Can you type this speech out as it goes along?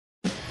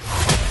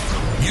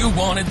You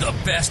wanted the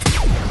best.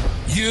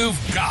 You've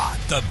got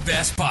the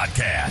best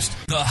podcast.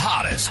 The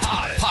hottest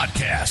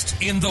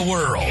podcast in the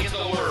world.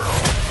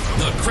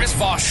 The Chris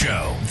Voss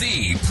Show,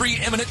 the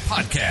preeminent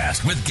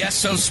podcast with guests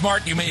so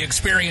smart you may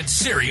experience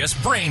serious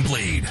brain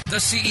bleed.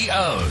 The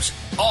CEOs,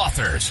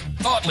 authors,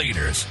 thought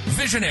leaders,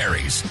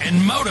 visionaries,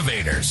 and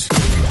motivators.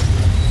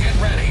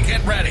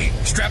 Get ready.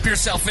 Strap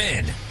yourself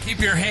in. Keep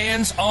your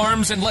hands,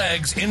 arms, and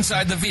legs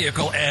inside the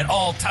vehicle at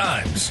all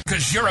times,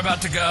 because you're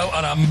about to go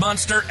on a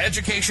monster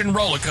education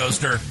roller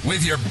coaster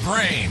with your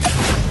brain.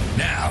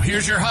 Now,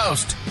 here's your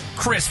host,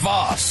 Chris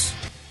Voss.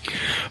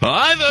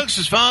 Hi, folks.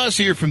 It's Voss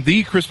here from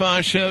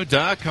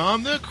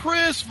thechrisvossshow.com,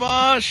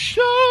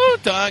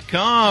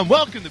 thechrisvossshow.com.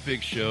 Welcome to the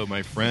big show,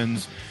 my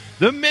friends.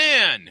 The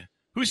man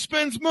who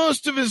spends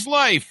most of his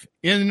life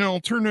in an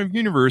alternative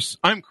universe.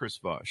 I'm Chris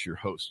Voss, your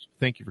host.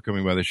 Thank you for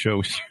coming by the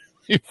show.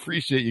 We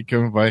appreciate you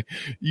coming by.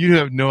 You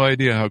have no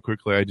idea how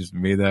quickly I just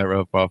made that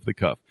up off the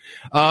cuff.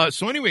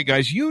 So anyway,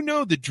 guys, you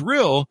know the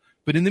drill.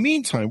 But in the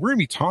meantime, we're going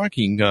to be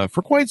talking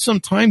for quite some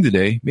time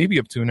today, maybe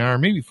up to an hour,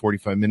 maybe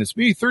 45 minutes,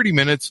 maybe 30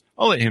 minutes.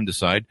 I'll let him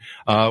decide.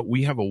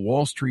 We have a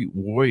Wall Street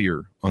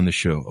warrior on the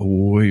show, a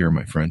warrior,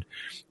 my friend.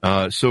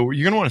 So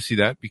you're going to want to see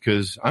that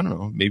because, I don't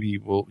know, maybe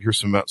we'll hear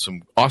about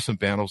some awesome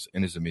battles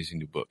and his amazing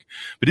new book.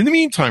 But in the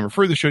meantime,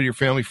 refer the show to your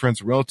family,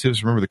 friends, and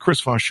relatives. Remember, the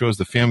Chris Voss Show is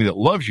the family that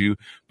loves you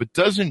but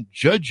doesn't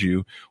judge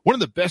you. One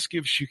of the best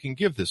gifts you can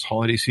give this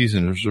holiday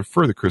season is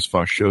refer the Chris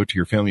Voss Show to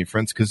your family and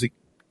friends because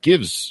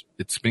it's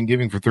been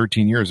giving for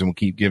 13 years and will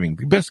keep giving.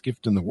 The best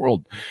gift in the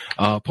world.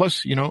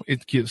 Plus, you know,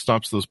 it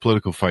stops those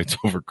political fights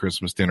over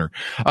Christmas dinner.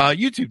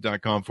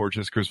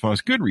 YouTube.com/Chris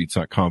Voss,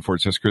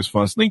 Goodreads.com/Chris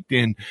Voss,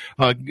 LinkedIn,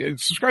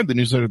 subscribe to the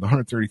newsletter, the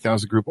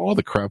 130,000 group, all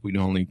the crap we do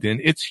on LinkedIn.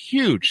 It's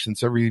huge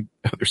since every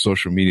other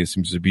social media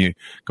seems to be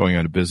going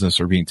out of business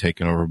or being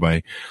taken over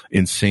by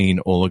insane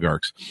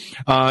oligarchs.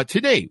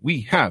 Today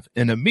we have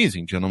an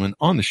amazing gentleman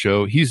on the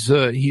show. He's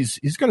got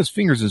his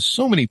fingers in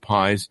so many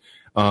pies.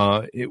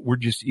 We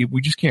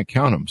just can't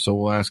count them, so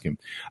we'll ask him.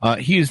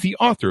 He is the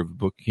author of a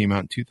book that came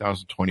out in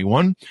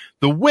 2021,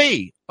 The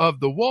Way of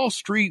the Wall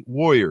Street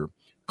Warrior.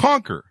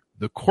 Conquer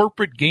the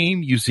corporate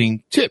game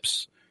using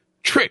tips,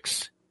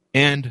 tricks,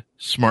 and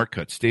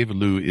Smartcuts. David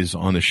Liu is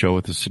on the show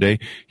with us today.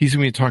 He's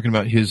going to be talking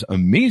about his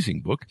amazing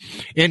book,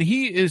 and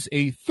he is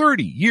a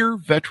 30-year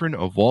veteran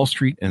of Wall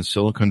Street and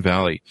Silicon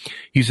Valley.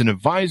 He's an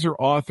advisor,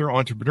 author,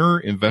 entrepreneur,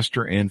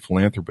 investor, and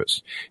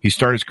philanthropist. He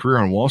started his career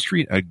on Wall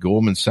Street at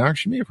Goldman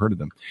Sachs. You may have heard of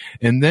them.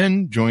 And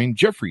then joined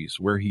Jefferies,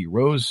 where he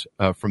rose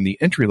from the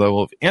entry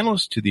level of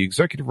analyst to the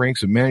executive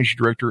ranks of managing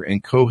director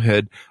and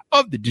co-head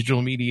of the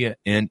digital media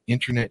and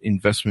internet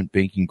investment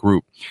banking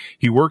group.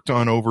 He worked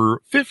on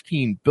over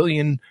 $15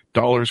 billion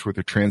worth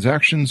of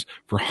transactions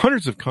for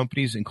hundreds of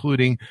companies,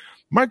 including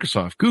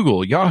Microsoft,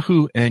 Google,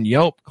 Yahoo, and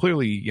Yelp.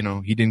 Clearly, you know,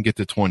 he didn't get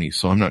to 20,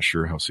 so I'm not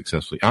sure how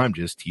successfully. I'm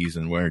just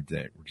teasing. We're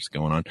just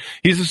going on.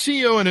 He's a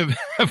CEO and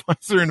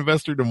advisor and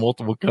investor to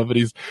multiple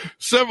companies.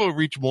 Several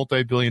reach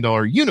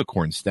multi-billion-dollar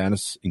unicorn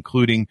status,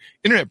 including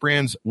internet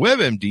brands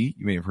WebMD.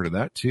 You may have heard of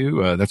that,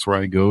 too. That's where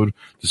I go to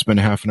spend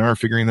a half an hour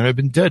figuring that I've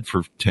been dead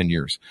for 10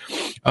 years.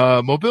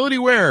 Mobility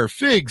Wear,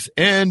 Figs,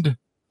 and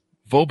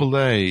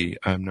Vobelay.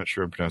 I'm not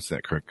sure I'm pronouncing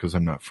that correct because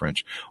I'm not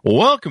French.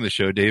 Welcome to the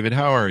show, David.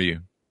 How are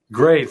you?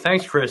 Great.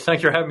 Thanks, Chris.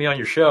 Thanks for having me on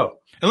your show.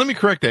 And let me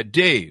correct that.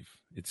 Dave.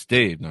 It's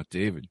Dave, not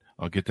David.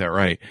 I'll get that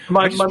right.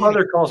 My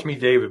mother calls me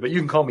David, but you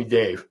can call me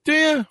Dave.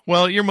 Yeah.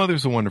 Well, your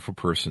mother's a wonderful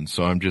person,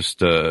 so I'm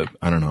just, I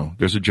don't know.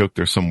 There's a joke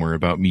there somewhere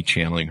about me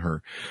channeling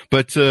her.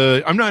 But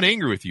I'm not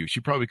angry with you.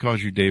 She probably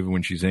calls you David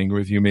when she's angry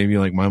with you, maybe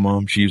like my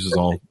mom. She uses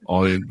all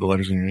the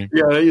letters in your name.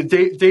 Yeah,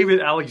 David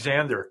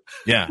Alexander.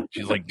 Yeah.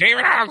 She's like,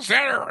 David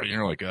Alexander. And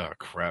you're like, oh,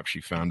 crap. She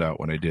found out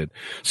what I did.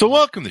 So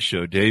welcome to the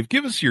show, Dave.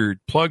 Give us your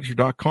plugs,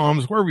 your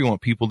 .coms, wherever you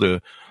want people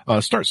to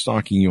start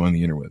stalking you on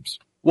the interwebs.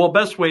 Well,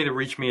 best way to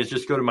reach me is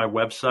just go to my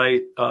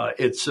website.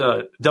 It's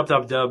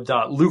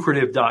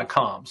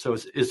www.lucrative.com. So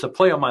it's a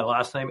play on my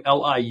last name,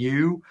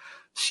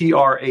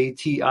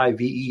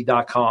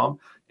 LIUCRATIVE.com.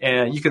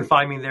 And you can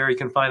find me there. You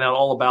can find out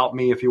all about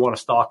me if you want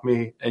to stalk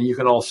me. And you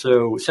can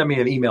also send me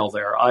an email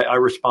there. I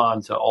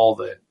respond to all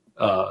the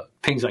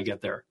pings I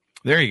get there.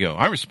 There you go.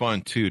 I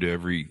respond too to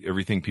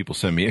everything people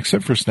send me,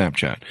 except for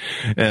Snapchat,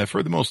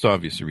 for the most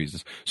obvious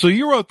reasons. So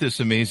you wrote this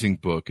amazing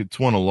book. It's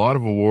won a lot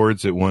of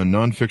awards. It won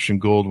Nonfiction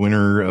Gold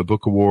Winner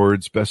Book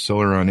Awards,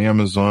 bestseller on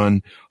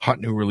Amazon, hot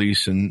new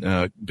release in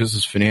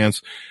business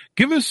finance.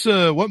 Give us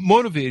what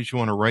motivated you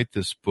want to write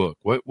this book?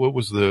 What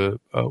was the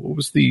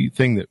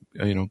thing that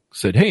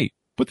said, hey,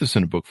 put this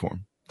in a book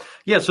form?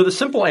 Yeah. So the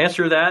simple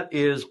answer to that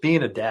is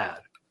being a dad.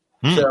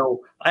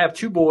 So I have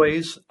two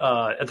boys.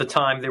 At the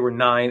time, they were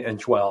 9 and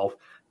 12.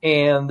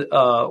 And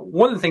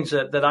one of the things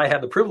that I had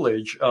the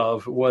privilege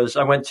of was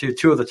I went to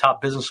two of the top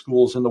business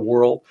schools in the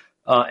world.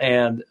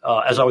 And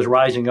as I was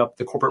rising up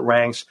the corporate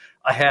ranks,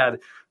 I had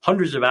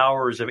hundreds of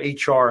hours of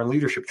HR and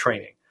leadership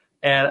training.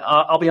 And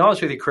I'll be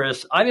honest with you,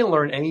 Chris, I didn't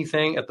learn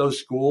anything at those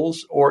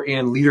schools or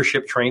in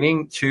leadership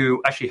training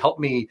to actually help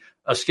me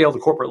scale the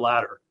corporate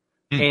ladder.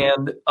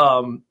 And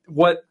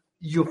what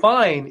you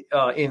find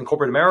in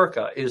corporate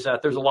America is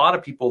that there's a lot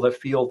of people that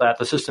feel that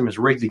the system is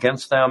rigged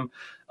against them,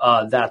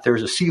 that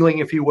there's a ceiling,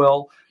 if you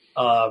will.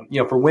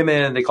 For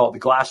women, they call it the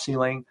glass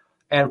ceiling.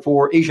 And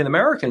for Asian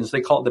Americans,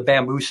 they call it the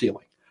bamboo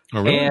ceiling.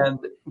 Oh, really? And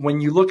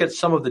when you look at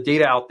some of the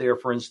data out there,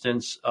 for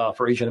instance,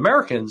 for Asian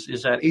Americans,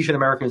 is that Asian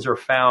Americans are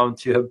found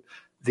to have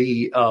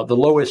the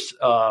lowest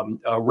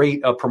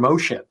rate of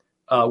promotion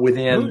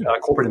within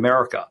corporate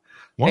America.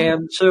 Wow.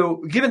 And so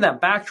given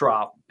that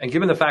backdrop, and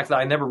given the fact that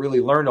I never really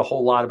learned a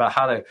whole lot about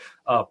how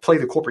to play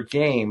the corporate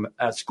game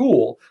at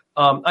school,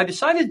 I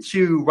decided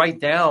to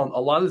write down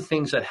a lot of the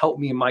things that helped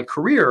me in my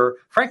career,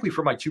 frankly,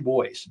 for my two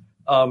boys.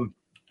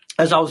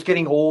 As I was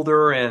getting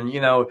older and,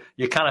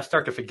 you kind of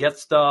start to forget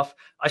stuff,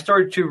 I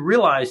started to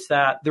realize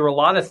that there were a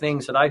lot of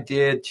things that I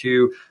did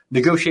to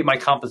negotiate my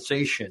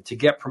compensation, to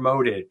get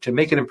promoted, to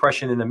make an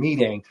impression in a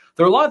meeting.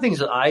 There are a lot of things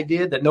that I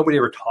did that nobody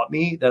ever taught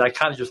me, that I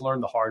kind of just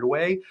learned the hard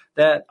way,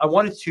 that I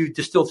wanted to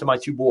distill to my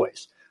two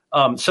boys.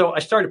 So I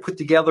started to put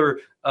together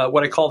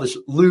what I call this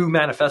Lou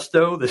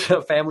manifesto, this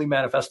family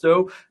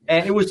manifesto.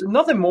 And it was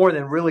nothing more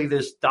than really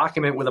this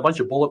document with a bunch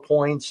of bullet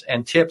points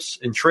and tips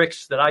and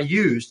tricks that I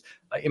used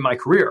in my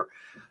career.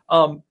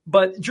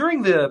 But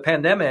during the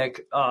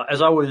pandemic,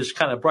 as I was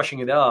kind of brushing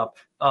it up,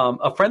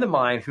 a friend of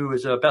mine who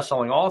is a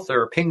best-selling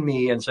author pinged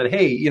me and said,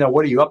 hey,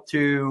 what are you up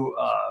to?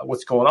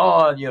 What's going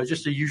on?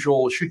 Just the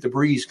usual shoot the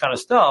breeze kind of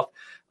stuff.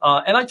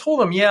 And I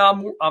told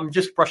him, I'm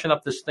just brushing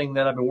up this thing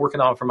that I've been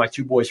working on for my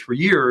two boys for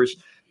years.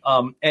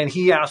 And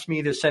he asked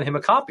me to send him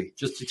a copy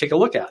just to take a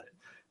look at it.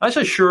 I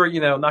said, sure,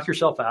 knock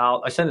yourself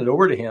out. I sent it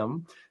over to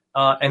him.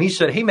 And he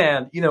said, hey,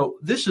 man,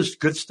 this is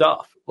good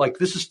stuff. Like,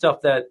 this is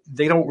stuff that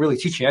they don't really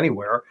teach you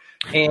anywhere.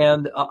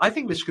 And I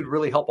think this could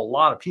really help a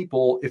lot of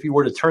people if you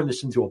were to turn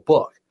this into a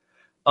book.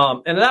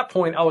 And at that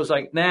point, I was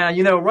like, nah,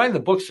 writing the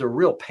books is a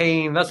real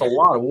pain. That's a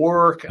lot of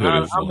work.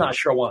 I'm not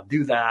sure I want to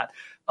do that.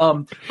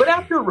 But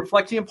after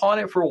reflecting upon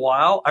it for a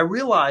while, I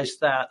realized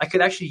that I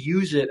could actually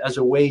use it as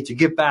a way to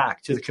give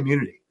back to the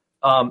community.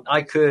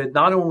 I could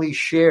not only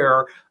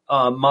share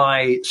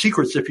my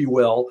secrets, if you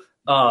will,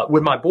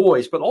 with my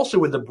boys, but also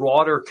with the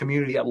broader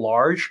community at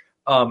large.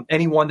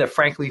 Anyone that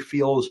frankly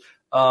feels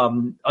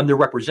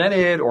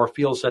underrepresented or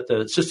feels that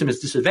the system is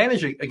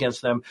disadvantaged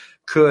against them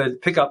could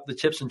pick up the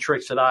tips and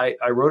tricks that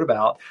I wrote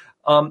about.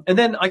 And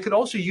then I could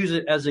also use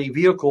it as a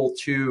vehicle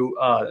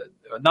to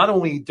not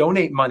only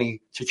donate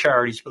money to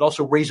charities, but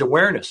also raise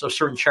awareness of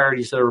certain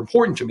charities that are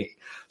important to me.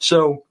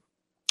 So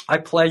I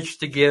pledged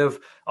to give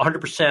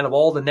 100% of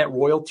all the net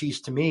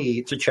royalties to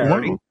me to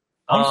charity. Wow.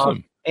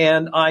 Awesome.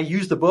 And I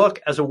used the book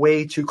as a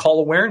way to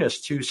call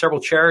awareness to several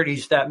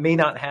charities that may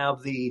not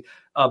have the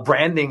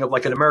branding of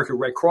like an American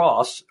Red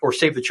Cross or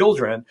Save the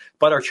Children,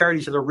 but are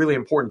charities that are really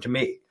important to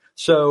me.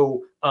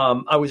 So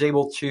I was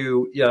able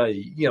to,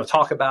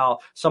 talk about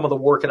some of the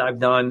work that I've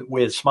done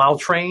with Smile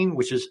Train,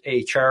 which is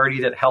a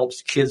charity that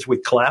helps kids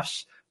with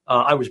clefts.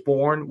 I was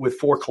born with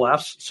 4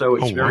 clefts, so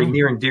it's very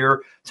near and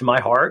dear to my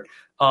heart.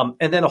 And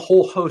then a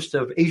whole host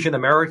of Asian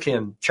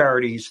American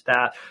charities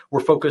that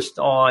were focused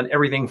on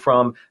everything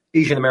from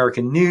Asian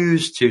American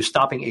news to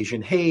stopping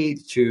Asian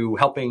hate to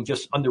helping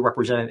just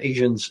underrepresented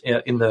Asians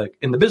in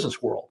the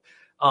business world.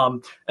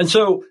 And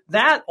so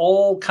that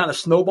all kind of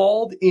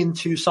snowballed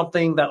into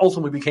something that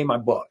ultimately became my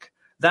book.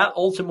 That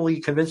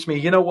ultimately convinced me,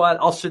 you know what,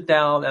 I'll sit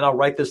down and I'll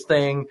write this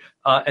thing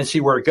and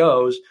see where it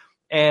goes.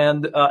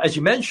 And as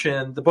you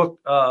mentioned, the book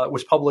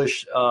was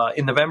published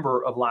in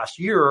November of last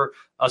year.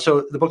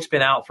 So the book's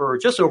been out for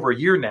just over a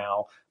year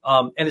now.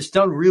 And it's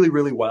done really,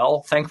 really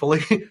well,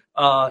 thankfully.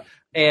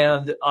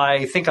 And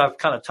I think I've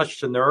kind of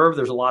touched a nerve.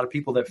 There's a lot of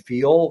people that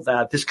feel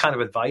that this kind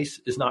of advice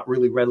is not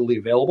really readily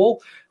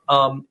available.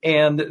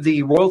 And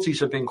the royalties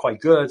have been quite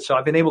good. So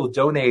I've been able to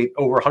donate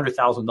over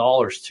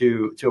 $100,000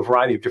 to a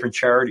variety of different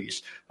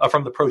charities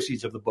from the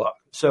proceeds of the book.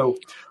 So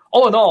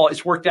all in all,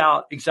 it's worked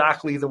out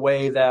exactly the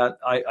way that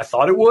I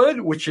thought it would,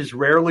 which is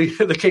rarely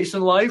the case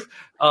in life.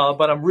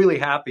 But I'm really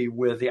happy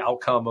with the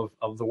outcome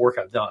of the work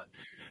I've done.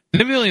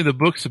 Evidently, the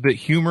book's a bit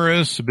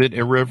humorous, a bit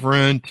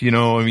irreverent.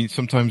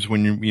 Sometimes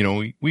when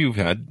we've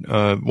had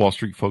Wall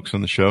Street folks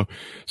on the show.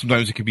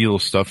 Sometimes it can be a little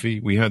stuffy.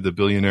 We had the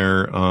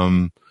billionaire,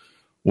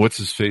 what's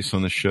his face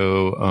on the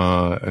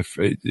show?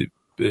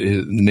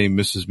 His name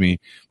misses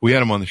me. We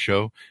had him on the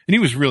show, and he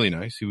was really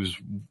nice. He was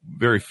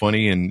very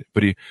funny,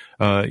 but he,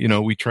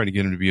 we tried to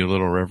get him to be a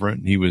little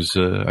irreverent. He was,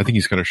 I think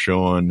he's got a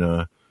show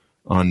on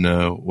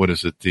what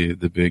is it,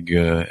 the big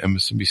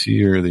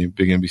MSNBC or the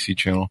big NBC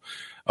channel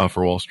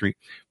for Wall Street.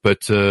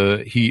 But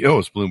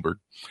it's Bloomberg.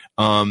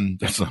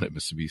 That's not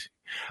MSNBC.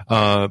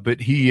 But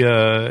he,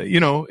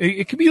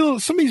 it can be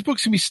some of these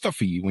books can be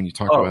stuffy when you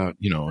talk about,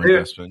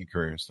 investment and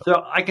career and stuff.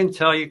 So I can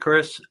tell you,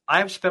 Chris,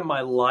 I've spent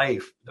my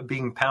life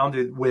being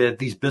pounded with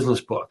these business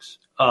books.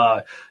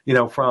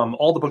 From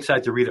all the books I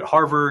had to read at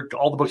Harvard, to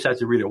all the books I had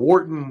to read at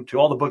Wharton, to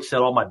all the books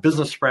that all my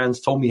business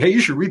friends told me, hey,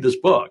 you should read this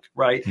book,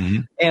 right?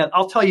 Mm-hmm. And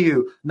I'll tell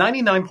you,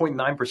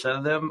 99.9%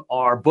 of them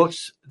are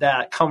books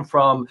that come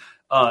from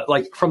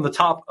from the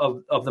top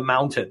of the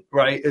mountain,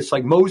 right? It's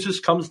like Moses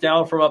comes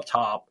down from up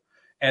top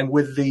and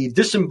with the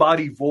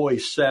disembodied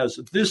voice says,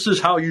 this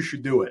is how you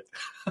should do it.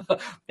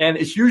 And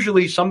it's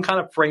usually some kind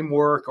of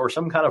framework or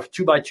some kind of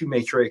 2x2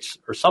 matrix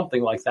or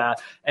something like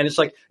that. And it's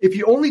like, if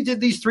you only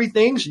did these 3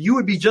 things, you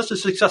would be just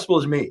as successful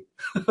as me.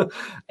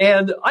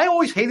 And I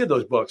always hated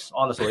those books,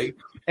 honestly.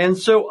 And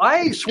so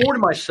I swore to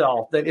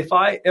myself that if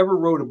I ever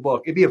wrote a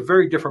book, it'd be a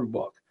very different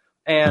book.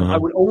 And I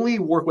would only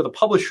work with a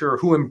publisher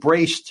who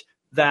embraced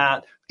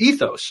that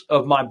ethos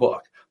of my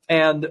book.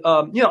 And,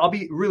 I'll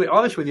be really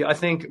honest with you. I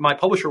think my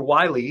publisher,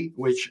 Wiley,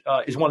 which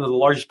is one of the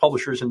largest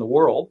publishers in the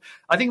world,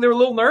 I think they're a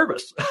little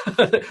nervous.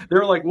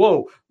 They're like,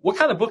 whoa, what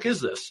kind of book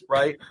is this?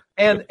 Right.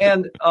 And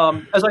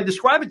as I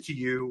describe it to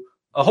you,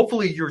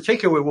 hopefully your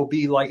takeaway will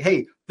be like,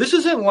 hey, this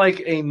isn't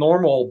like a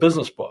normal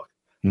business book.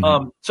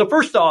 So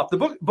first off,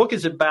 the book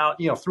is about,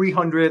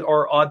 300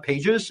 or odd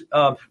pages,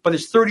 but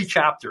it's 30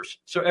 chapters.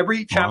 So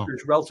every chapter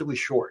is relatively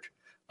short.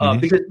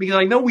 Because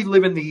I know we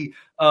live in the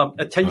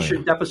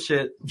attention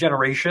deficit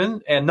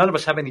generation, and none of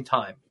us have any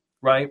time,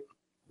 right?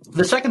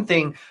 The second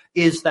thing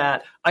is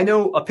that I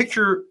know a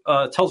picture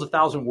tells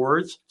 1,000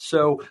 words.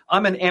 So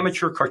I'm an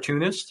amateur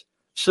cartoonist.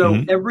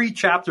 So every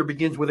chapter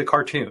begins with a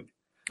cartoon.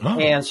 Oh.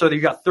 And so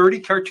you got 30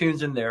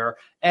 cartoons in there,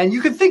 and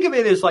you can think of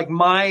it as like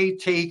my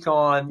take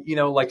on,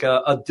 like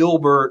a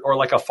Dilbert or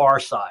like a Far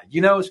Side.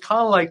 It's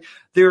kind of like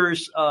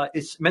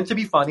it's meant to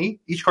be funny.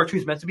 Each cartoon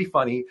is meant to be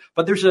funny,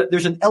 but there's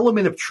an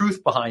element of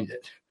truth behind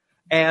it.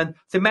 And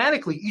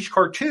thematically, each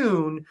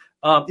cartoon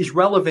is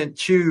relevant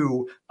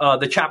to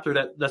the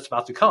chapter that's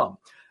about to come.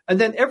 And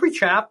then every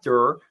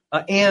chapter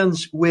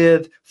ends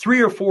with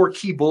 3 or 4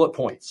 key bullet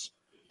points.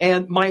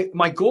 And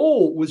my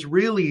goal was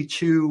really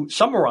to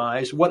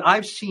summarize what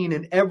I've seen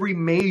in every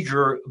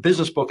major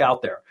business book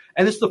out there.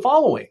 And it's the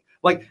following.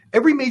 Like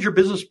every major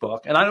business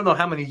book, and I don't know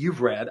how many you've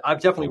read.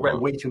 I've definitely read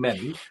way too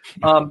many.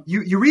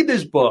 You read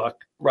this book,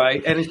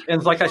 right?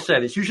 And like I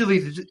said, it's usually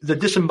the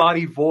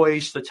disembodied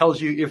voice that tells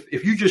you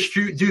if you just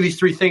do these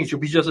 3 things, you'll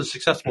be just as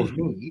successful as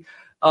me.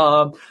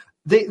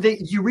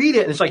 You read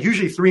it, and it's like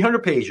usually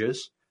 300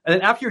 pages. And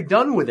then after you're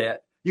done with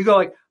it, you go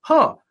like,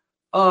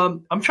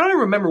 I'm trying to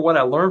remember what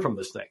I learned from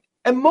this thing.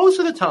 And most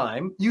of the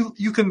time,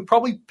 you can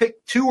probably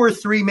pick 2 or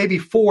 3, maybe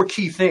 4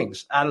 key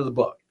things out of the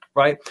book,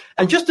 right?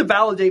 And just to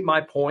validate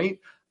my point,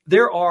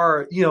 there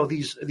are,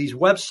 these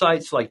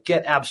websites like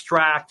Get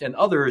Abstract and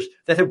others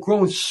that have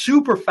grown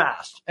super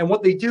fast. And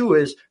what they do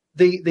is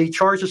they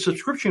charge a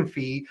subscription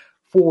fee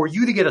for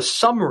you to get a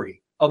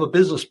summary of a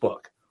business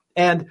book.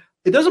 And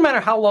it doesn't matter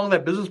how long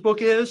that business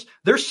book is,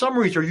 their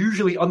summaries are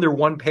usually under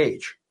 1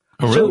 page.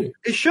 Oh, really? So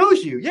it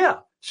shows you,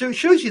 So it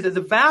shows you that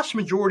the vast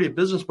majority of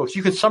business books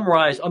you can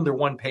summarize under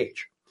 1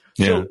 page.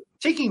 So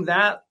taking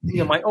that,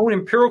 my own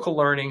empirical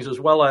learnings as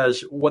well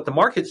as what the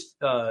market's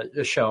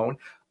has shown,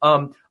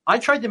 I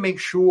tried to make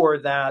sure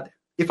that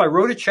if I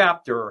wrote a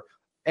chapter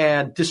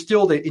and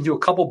distilled it into a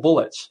couple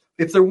bullets,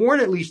 if there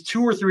weren't at least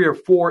 2 or 3 or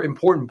 4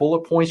 important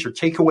bullet points or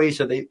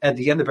takeaways at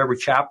the end of every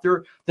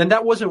chapter, then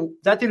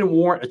that didn't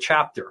warrant a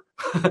chapter.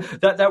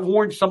 that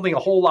warrants something a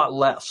whole lot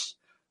less.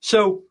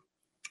 So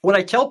what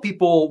I tell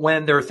people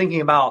when they're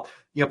thinking about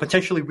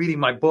potentially reading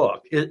my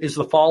book is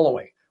the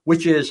following,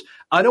 which is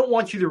I don't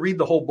want you to read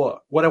the whole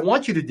book. What I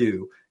want you to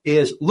do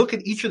is look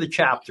at each of the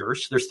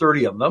chapters. There's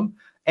 30 of them,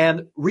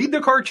 and read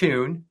the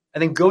cartoon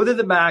and then go to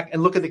the back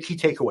and look at the key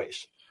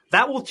takeaways.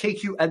 That will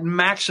take you at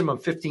maximum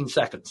 15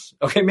 seconds.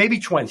 Okay. Maybe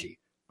 20.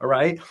 All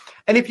right.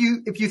 And if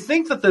you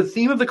think that the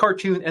theme of the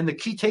cartoon and the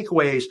key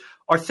takeaways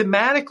are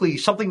thematically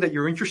something that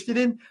you're interested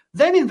in,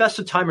 then invest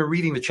the time in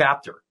reading the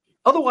chapter.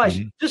 Otherwise,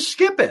 just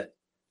skip it.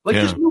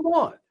 Just move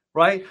on.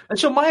 Right. And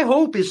so my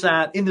hope is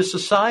that in this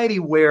society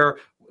where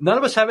none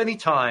of us have any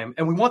time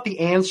and we want the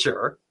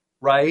answer,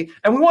 right,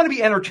 and we want to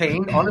be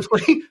entertained,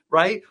 honestly,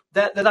 right,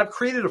 that I've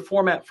created a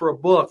format for a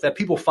book that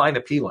people find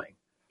appealing.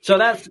 So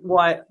that's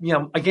why,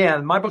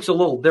 again, my book's a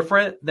little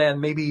different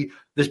than maybe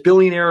this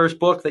billionaire's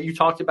book that you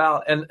talked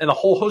about and a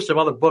whole host of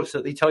other books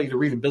that they tell you to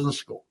read in business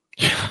school.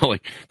 Yeah,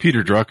 like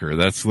Peter Drucker,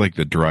 that's like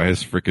the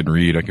driest freaking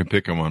read. I can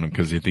pick him on him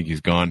because you think he's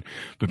gone.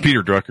 But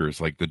Peter Drucker is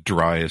like the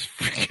driest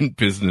freaking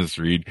business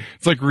read.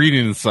 It's like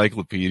reading an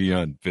encyclopedia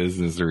on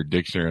business or a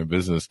dictionary on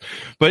business.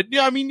 But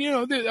yeah,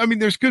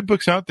 there's good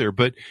books out there.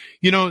 But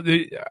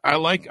I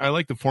like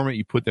the format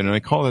you put there, and I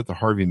call that the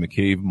Harvey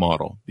McCabe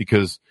model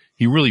because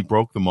he really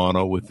broke the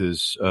model with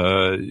his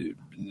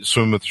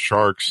swim with the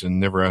sharks and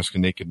never ask a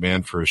naked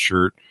man for a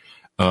shirt,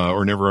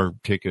 or never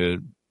take a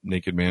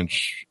naked man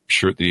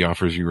shirt that he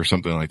offers you or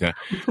something like that.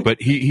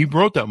 But he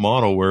wrote that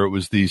model where it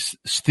was these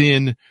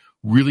thin,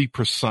 really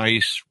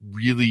precise,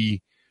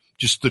 really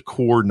just the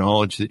core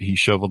knowledge that he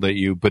shoveled at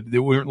you, but they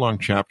weren't long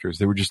chapters.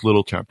 They were just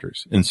little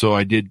chapters. And so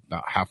I did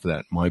about half of that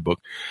in my book.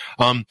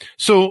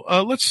 So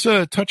let's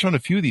touch on a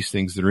few of these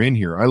things that are in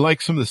here. I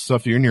like some of the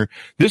stuff that are in here.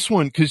 This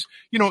one, because,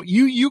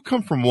 you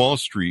come from Wall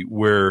Street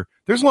where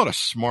there's a lot of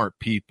smart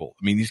people.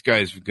 I mean, these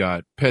guys have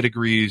got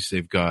pedigrees.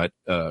 They've got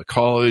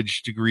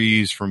college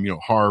degrees from,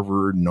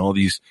 Harvard and all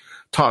these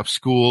top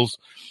schools.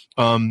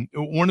 One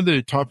of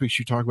the topics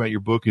you talk about in your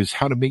book is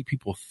how to make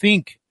people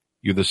think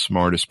you're the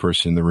smartest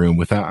person in the room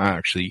without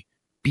actually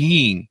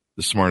being the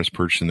the smartest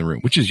person in the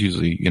room, which is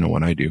usually,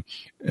 what I do.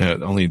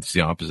 Only it's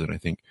the opposite, I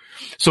think.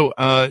 So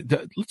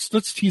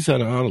let's tease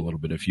that out a little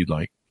bit if you'd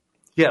like.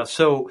 Yeah.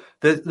 So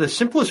the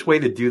simplest way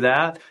to do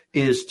that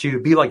is to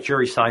be like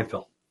Jerry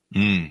Seinfeld.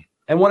 Mm.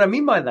 And what I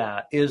mean by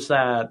that is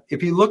that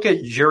if you look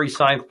at Jerry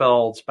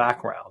Seinfeld's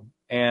background,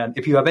 and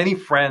if you have any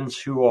friends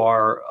who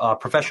are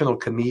professional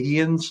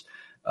comedians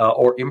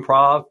or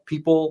improv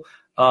people,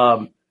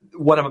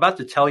 what I'm about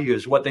to tell you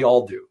is what they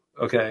all do,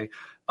 okay?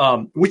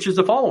 Which is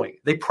the following.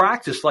 They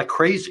practice like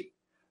crazy.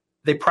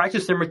 They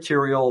practice their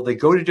material. They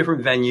go to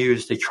different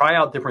venues. They try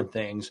out different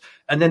things.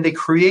 And then they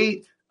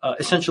create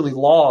essentially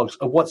logs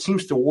of what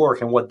seems to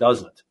work and what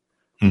doesn't.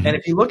 Mm-hmm. And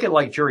if you look at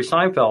like Jerry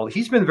Seinfeld,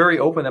 he's been very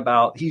open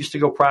about he used to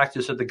go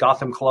practice at the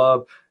Gotham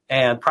Club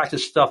and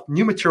practice stuff,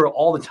 new material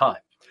all the time.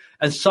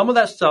 And some of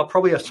that stuff,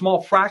 probably a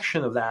small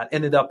fraction of that,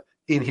 ended up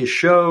in his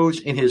shows,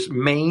 in his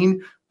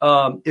main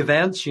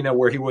events,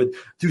 where he would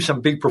do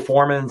some big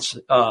performance,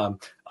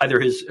 either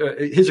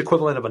his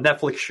equivalent of a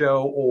Netflix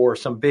show or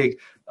some big,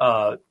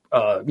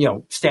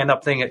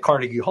 stand-up thing at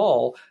Carnegie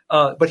Hall.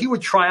 But he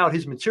would try out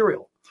his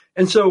material.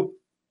 And so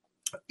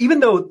even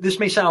though this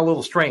may sound a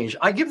little strange,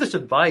 I give this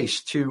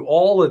advice to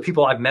all the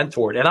people I've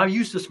mentored, and I've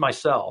used this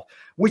myself,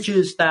 which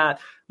is that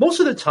most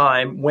of the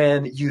time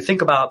when you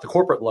think about the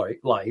corporate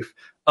life,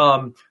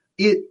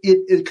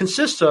 it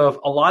consists of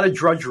a lot of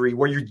drudgery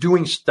where you're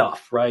doing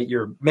stuff, right?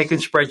 You're making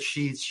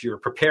spreadsheets, you're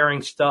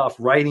preparing stuff,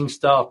 writing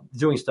stuff,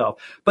 doing stuff.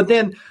 But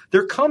then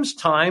there comes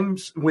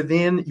times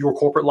within your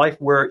corporate life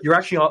where you're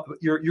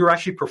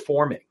actually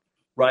performing,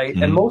 right?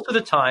 Mm-hmm. And most of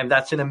the time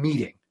that's in a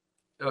meeting.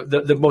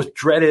 The most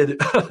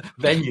dreaded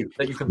venue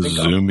that you can think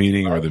of. Zoom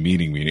meeting or the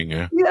meeting,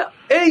 yeah. Yeah,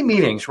 A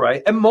meetings,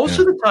 right? And most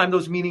of the time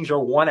those meetings are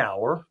 1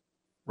 hour,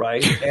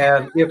 right?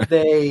 And if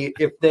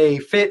they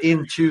fit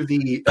into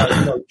the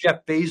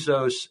Jeff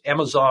Bezos,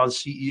 Amazon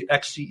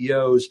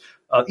ex-CEO's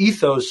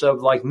ethos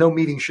of like no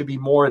meeting should be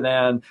more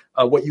than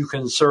what you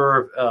can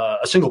serve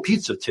a single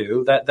pizza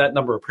to, that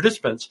number of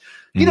participants,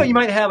 you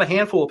might have a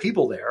handful of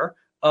people there.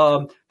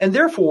 And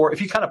therefore,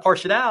 if you kind of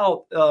parse it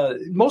out,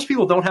 most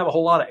people don't have a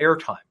whole lot of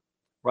airtime.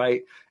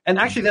 Right. And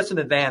actually, that's an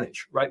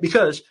advantage, right?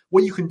 Because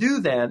what you can do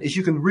then is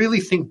you can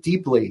really think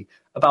deeply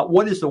about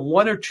what is the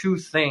one or two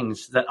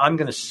things that I'm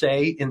going to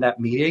say in that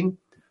meeting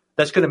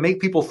that's going to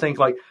make people think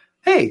like,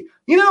 hey,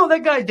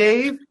 that guy,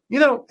 Dave,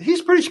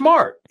 he's pretty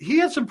smart. He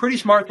had some pretty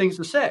smart things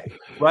to say.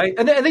 Right.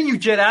 And then you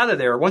jet out of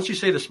there. Once you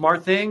say the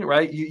smart thing,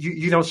 right,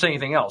 you don't say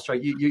anything else.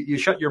 Right. You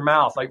shut your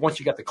mouth like once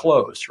you get the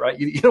close. Right.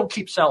 You don't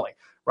keep selling.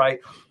 Right.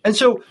 And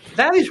so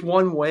that is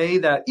one way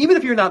that even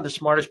if you're not the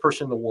smartest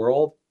person in the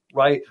world,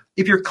 right,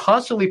 if you're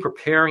constantly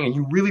preparing and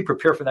you really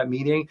prepare for that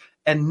meeting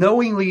and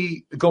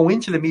knowingly go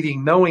into the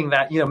meeting knowing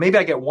that, maybe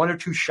I get one or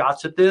two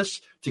shots at this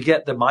to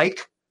get the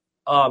mic,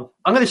 I'm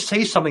going to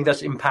say something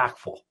that's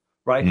impactful,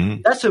 right?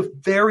 Mm-hmm. That's a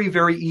very,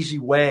 very easy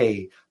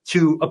way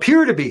to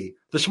appear to be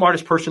the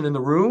smartest person in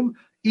the room,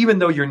 even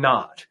though you're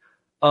not.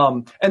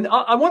 And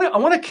I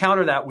want to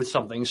counter that with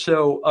something.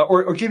 So,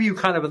 or give you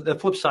kind of the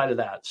flip side of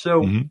that.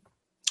 So,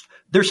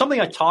 there's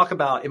something I talk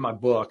about in my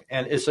book,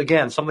 and it's,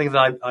 again, something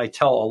that I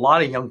tell a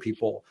lot of young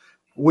people,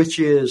 which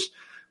is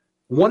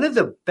one of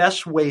the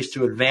best ways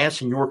to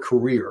advance in your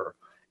career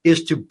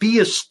is to be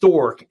a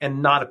stork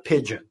and not a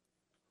pigeon.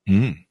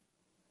 Mm.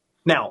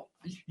 Now,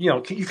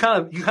 you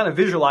kind of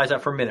visualize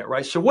that for a minute,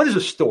 right? So what is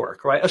a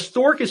stork, right? A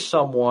stork is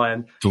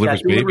someone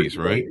delivers babies,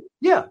 right?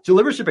 Yeah,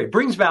 delivers the baby,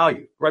 brings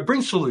value, right?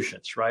 Brings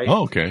solutions, right?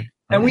 Oh, okay.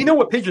 And we know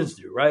what pigeons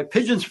do, right?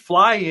 Pigeons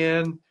fly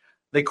in,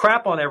 they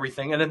crap on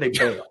everything, and then they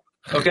bail.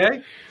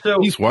 Okay, so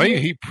why you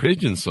hate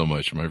pigeons so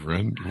much, my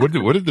friend? What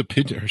did the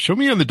pigeon? Show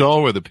me on the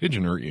doll where the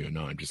pigeon hurt you.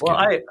 No, I'm just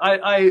kidding.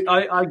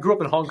 I grew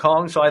up in Hong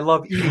Kong, so I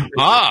love eating pigeons.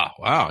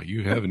 Wow,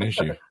 you have an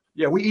issue.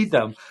 Yeah, we eat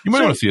them. You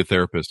might want to see a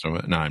therapist.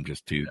 No, I'm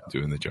just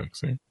doing the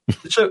jokes there.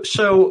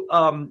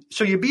 So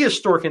you be a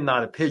stork and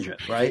not a pigeon,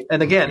 right?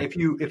 And again, if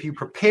you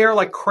prepare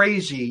like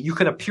crazy, you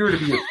can appear to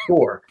be a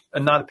stork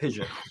and not a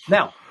pigeon.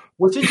 Now,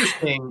 what's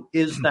interesting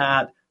is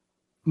that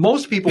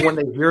most people, when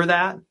they hear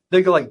that,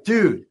 they go like,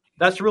 dude,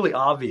 that's really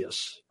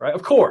obvious, right?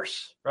 Of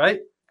course, right?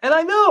 And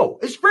I know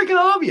it's freaking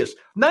obvious.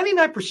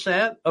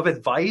 99% of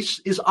advice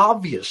is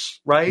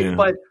obvious, right? Yeah.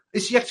 But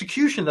it's the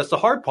execution that's the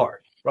hard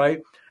part, right?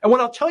 And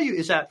what I'll tell you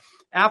is that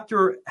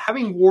after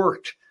having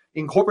worked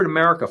in corporate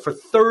America for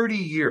 30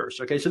 years,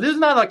 okay, so this is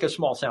not like a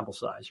small sample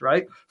size,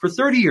 right? For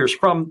 30 years,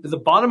 from the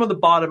bottom of the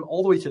bottom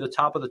all the way to the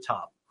top of the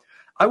top,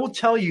 I will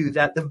tell you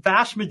that the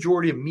vast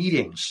majority of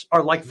meetings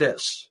are like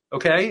this.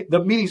 Okay,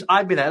 the meetings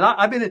I've been at,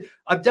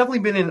 I've definitely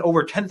been in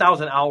over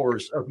 10,000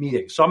 hours of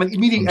meetings. So I'm a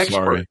meeting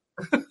expert.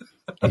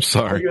 I'm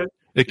sorry.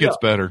 It gets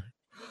better.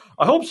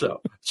 I hope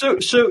so.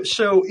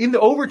 So in the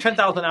over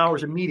 10,000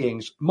 hours of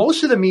meetings,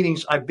 most of the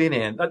meetings I've been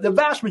in, the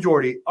vast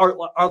majority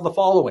are the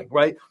following,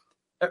 right?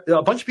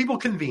 A bunch of people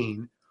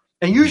convene,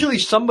 and usually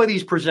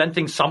somebody's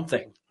presenting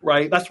something,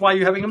 right? That's why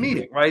you're having a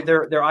meeting, right?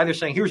 They're either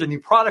saying, here's a new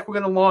product we're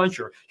going to launch,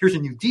 or here's a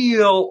new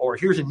deal, or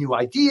here's a new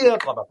idea,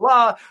 blah, blah,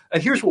 blah.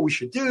 And here's what we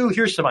should do.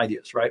 Here's some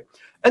ideas, right?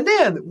 And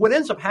then what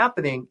ends up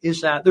happening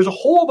is that there's a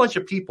whole bunch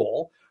of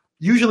people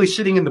usually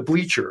sitting in the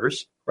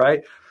bleachers,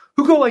 right,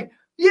 who go like,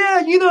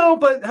 yeah,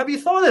 but have you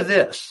thought of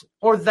this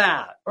or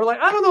that? Or like,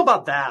 I don't know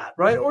about that,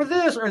 right? Or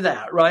this or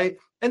that, right?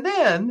 And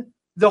then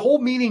the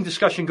whole meeting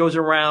discussion goes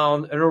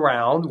around and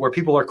around where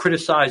people are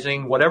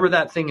criticizing whatever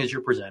that thing is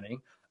you're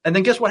presenting. And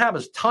then guess what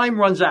happens? Time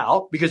runs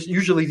out because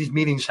usually these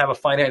meetings have a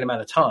finite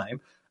amount of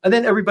time. And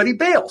then everybody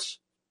bails,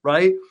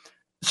 right?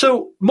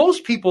 So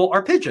most people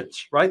are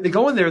pigeons, right? They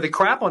go in there, they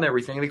crap on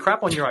everything, they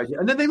crap on your idea,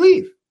 and then they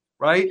leave,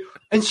 right?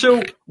 And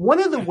so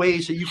one of the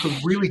ways that you can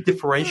really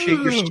differentiate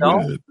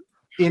yourself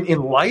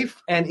in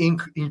life and in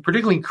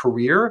particularly in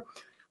career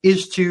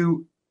is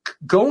to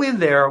go in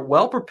there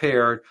well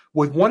prepared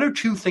with one or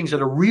two things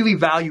that are really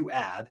value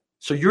add.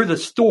 So you're the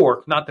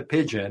stork, not the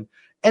pigeon.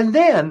 And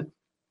then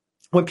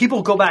when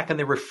people go back and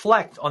they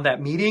reflect on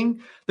that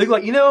meeting, they're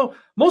like,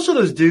 most of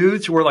those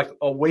dudes were like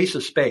a waste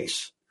of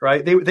space,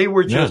 right? They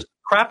were just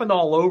crapping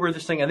all over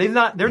this thing, and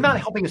they're not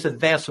helping us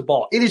advance the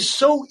ball. It is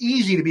so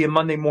easy to be a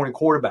Monday morning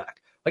quarterback.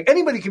 Like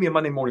anybody can be a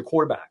Monday morning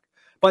quarterback.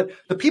 But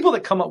the people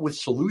that come up with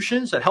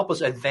solutions that help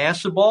us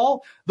advance the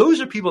ball, those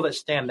are people that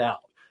stand out.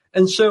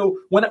 And so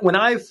when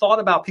I thought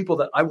about people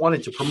that I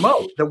wanted to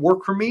promote that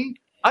work for me,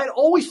 I'd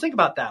always think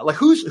about that. Like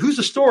who's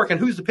the stork and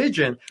who's the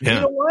pigeon? Yeah.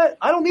 You know what?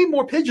 I don't need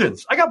more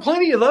pigeons. I got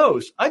plenty of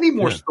those. I need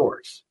more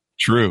storks.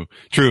 True.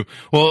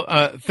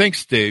 Well,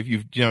 thanks, Dave.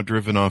 You've now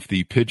driven off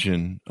the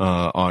pigeon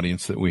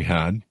audience that we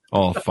had,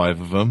 all 5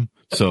 of them.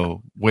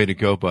 So way to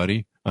go,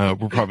 buddy. We're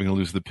probably going to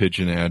lose the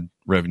pigeon ad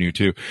revenue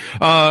too.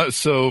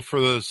 So for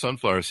the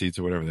sunflower seeds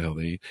or whatever the hell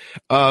they eat.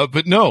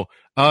 But no.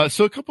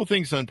 So a couple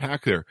things to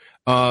unpack there.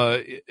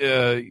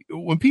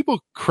 When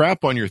people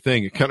crap on your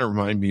thing, it kind of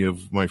reminded me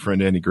of my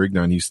friend Andy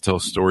Grignon. He used to tell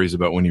stories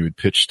about when he would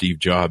pitch Steve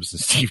Jobs, and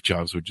Steve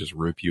Jobs would just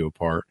rip you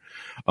apart.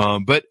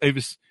 But it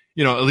was,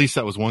 at least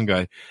that was one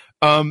guy.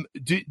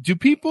 Do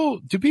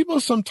people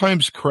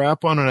sometimes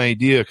crap on an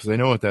idea? Because I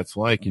know what that's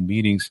like in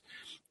meetings.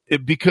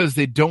 Because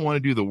they don't want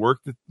to do the work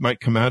that might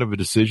come out of a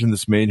decision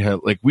that's made.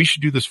 Like, we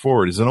should do this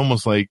forward. Is it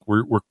almost like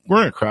we're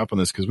going to crap on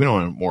this because we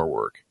don't want more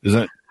work? Is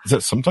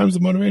that sometimes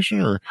the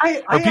motivation, or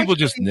are people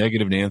just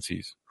negative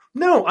Nancy's?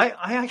 No,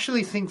 I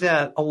actually think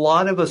that a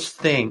lot of us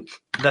think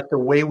that the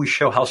way we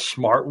show how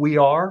smart we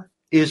are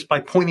is by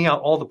pointing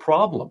out all the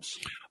problems.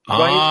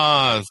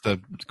 Right? It's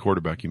the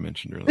quarterback you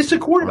mentioned earlier. It's a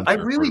quarterback. I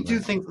really do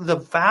think the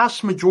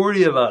vast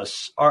majority of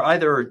us are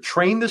either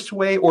trained this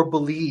way or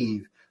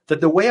believe that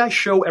the way I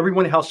show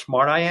everyone how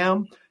smart I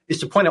am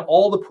is to point out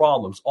all the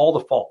problems, all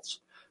the faults.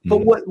 But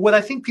what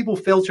I think people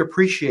fail to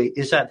appreciate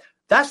is that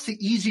that's the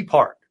easy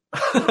part,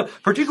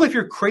 particularly if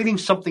you're creating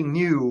something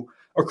new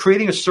or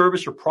creating a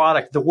service or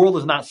product the world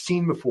has not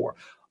seen before.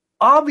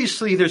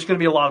 Obviously, there's going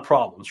to be a lot of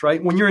problems,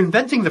 right? When you're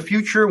inventing the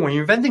future, when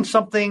you're inventing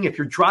something, if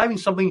you're driving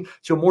something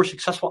to a more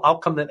successful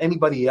outcome than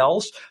anybody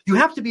else, you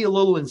have to be a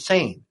little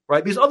insane,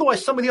 right? Because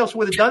otherwise somebody else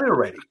would have done it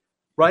already,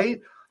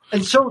 right?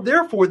 And so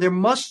therefore there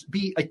must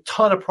be a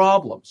ton of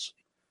problems.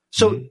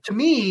 So to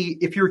me,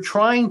 if you're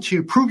trying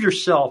to prove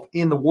yourself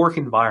in the work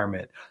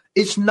environment,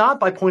 it's not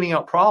by pointing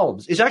out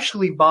problems. It's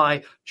actually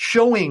by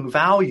showing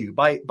value,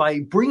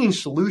 by bringing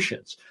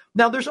solutions.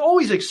 Now, there's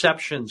always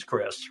exceptions,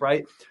 Chris,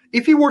 right?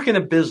 If you work in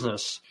a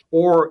business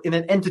or in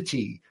an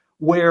entity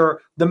where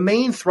the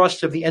main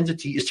thrust of the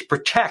entity is to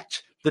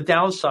protect the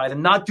downside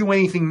and not do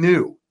anything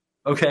new,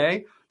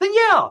 okay, then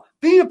yeah,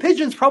 being a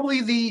pigeon is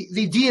probably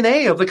the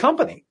DNA of the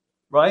company,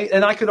 right?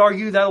 And I could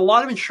argue that a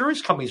lot of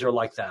insurance companies are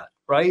like that,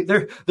 right?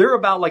 They're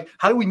about like,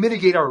 how do we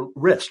mitigate our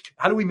risk?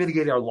 How do we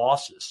mitigate our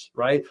losses,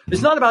 right?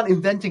 It's not about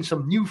inventing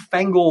some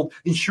newfangled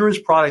insurance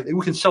product that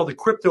we can sell to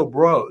crypto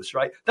bros,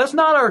 right? That's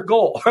not our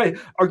goal, right?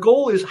 Our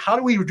goal is how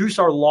do we reduce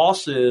our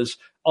losses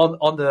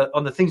on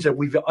the things that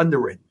we've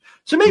underwritten.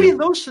 So maybe in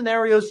those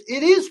scenarios,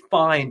 it is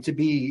fine to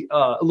be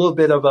a little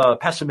bit of a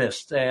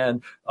pessimist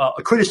and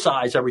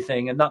criticize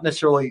everything and not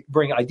necessarily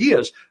bring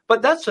ideas.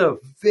 But that's a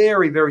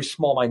very, very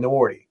small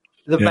minority.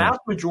 The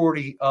vast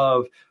majority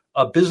of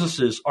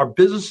businesses are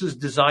businesses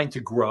designed to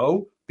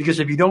grow,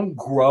 because if you don't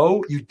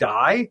grow, you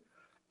die.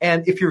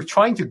 And if you're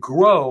trying to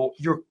grow,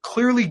 you're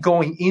clearly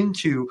going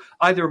into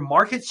either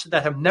markets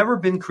that have never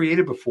been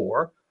created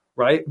before,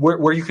 right,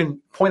 where you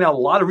can point out a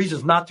lot of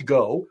reasons not to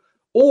go,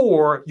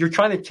 or you're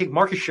trying to take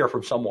market share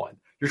from someone.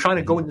 You're trying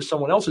to go into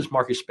someone else's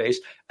market space.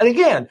 And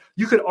again,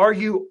 you could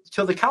argue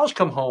till the cows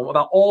come home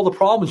about all the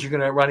problems you're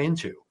going to run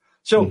into.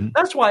 So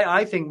that's why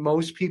I think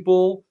most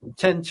people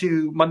tend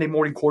to Monday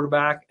morning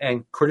quarterback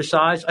and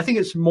criticize. I think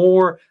it's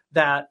more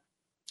that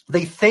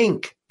they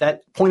think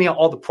that pointing out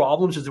all the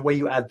problems is the way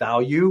you add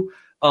value.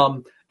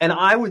 And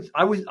I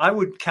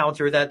would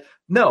counter that.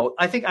 No,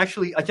 I think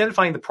actually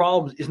identifying the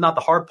problems is not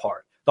the hard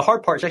part. The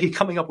hard part is actually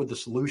coming up with the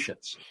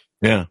solutions.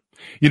 Yeah.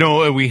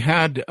 We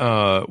had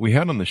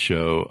on the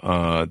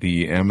show,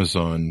 the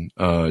Amazon,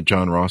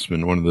 John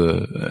Rossman, one of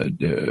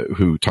the,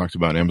 who talked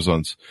about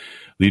Amazon's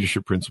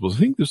leadership principles. I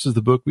think this is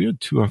the book. We had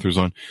 2 authors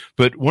on,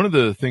 but one of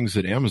the things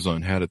that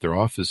Amazon had at their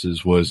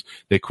offices was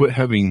they quit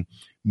having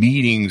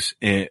meetings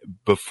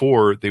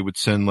before they would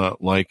send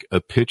like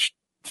a pitch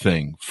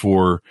thing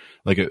for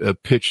like a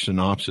pitch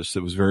synopsis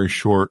that was very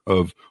short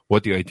of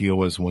what the idea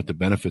was and what the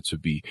benefits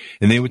would be.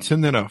 And they would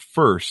send that out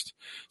first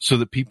so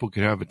that people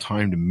could have a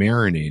time to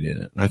marinate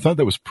in it. And I thought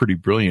that was pretty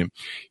brilliant.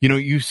 You know,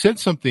 you said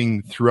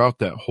something throughout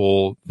that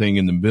whole thing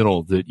in the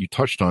middle that you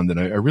touched on that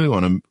I really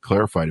want to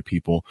clarify to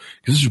people,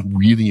 because this is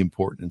really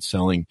important in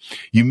selling.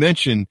 You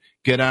mentioned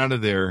get out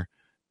of there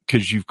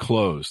because you've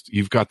closed.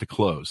 You've got the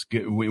close.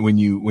 When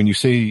you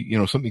say, you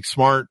know, something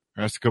smart,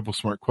 or ask a couple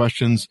smart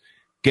questions,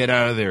 get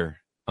out of there.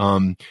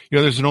 You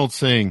know, there's an old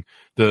saying,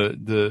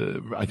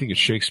 I think it's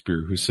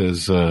Shakespeare who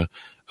says,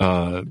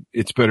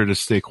 it's better to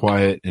stay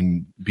quiet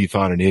and be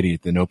thought an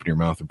idiot than open your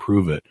mouth and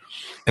prove it.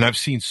 And I've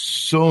seen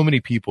so many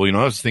people, you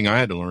know, that's the thing I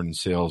had to learn in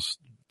sales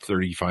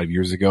 35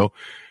 years ago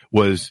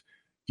was,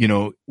 you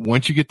know,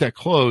 once you get that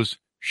close,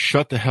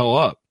 shut the hell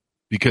up,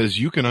 because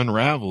you can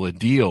unravel a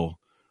deal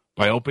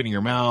by opening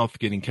your mouth,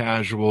 getting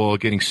casual,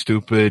 getting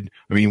stupid.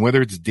 I mean,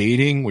 whether it's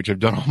dating, which I've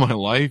done all my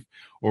life,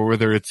 or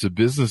whether it's a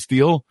business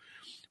deal,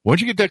 once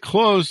you get that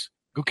close,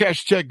 go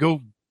cash a check,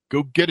 go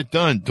get it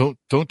done.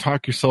 Don't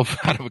talk yourself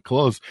out of a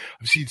close.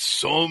 I've seen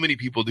so many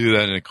people do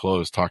that in a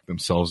close, talk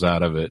themselves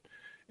out of it.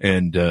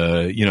 And,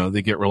 you know,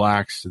 they get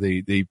relaxed.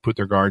 They put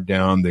their guard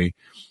down. They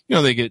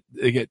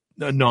get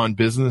a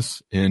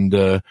non-business and,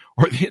 or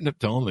they end up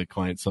telling the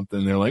client something.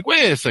 And they're like,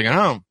 wait a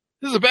second.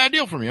 This is a bad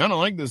deal for me. I don't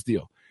like this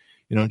deal.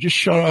 You know, just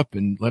shut up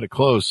and let it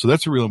close. So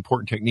that's a real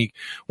important technique.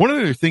 One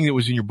other thing that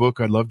was in your book,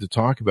 I'd love to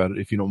talk about it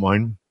if you don't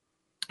mind,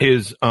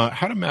 is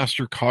how to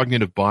master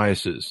cognitive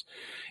biases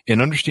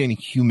and understanding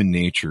human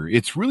nature.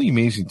 It's really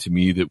amazing to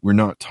me that we're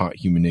not taught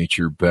human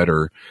nature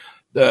better.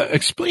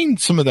 Explain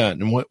some of that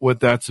and what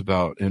that's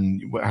about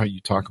and how you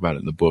talk about it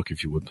in the book,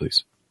 if you would,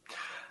 please.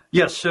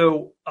 Yes.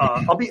 So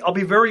I'll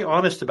be very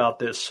honest about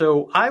this.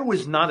 So I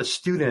was not a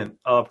student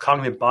of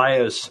cognitive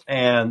bias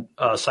and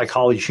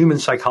psychology, human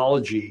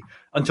psychology,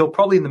 until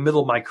probably in the middle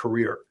of my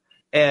career.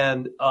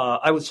 And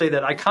I would say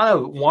that I kind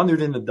of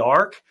wandered in the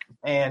dark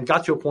and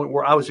got to a point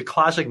where I was a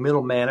classic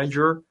middle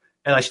manager.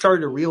 And I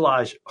started to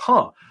realize,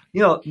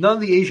 you know, none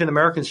of the Asian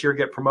Americans here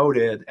get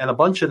promoted, and a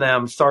bunch of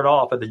them start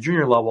off at the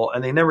junior level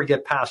and they never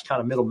get past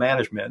kind of middle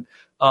management.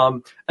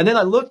 And then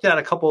I looked at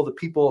a couple of the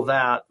people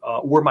that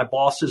were my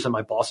bosses and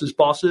my boss's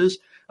bosses.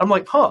 I'm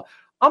like,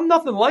 I'm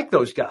nothing like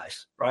those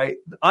guys, right?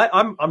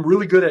 I'm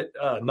really good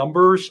at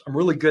numbers. I'm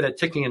really good at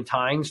ticking and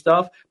tying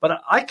stuff,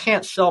 but I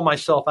can't sell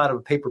myself out of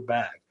a paper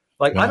bag.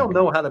 Like, I don't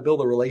know how to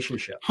build a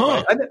relationship.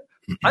 Right?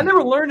 I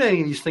never learned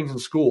any of these things in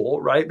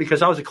school, right?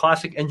 Because I was a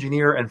classic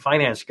engineer and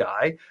finance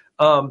guy.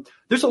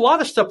 There's a lot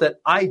of stuff that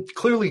I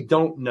clearly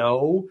don't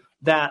know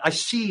that I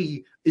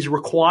see is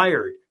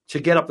required to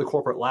get up the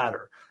corporate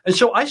ladder. And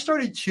so I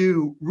started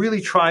to really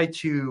try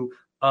to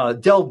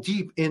delve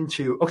deep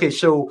into, okay,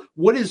 so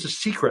what is the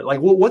secret? Like,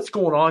 what's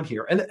going on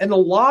here? And a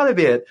lot of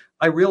it,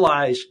 I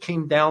realized,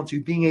 came down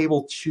to being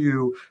able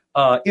to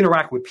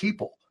interact with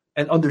people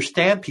and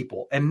understand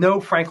people and know,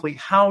 frankly,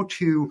 how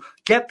to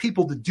get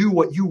people to do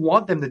what you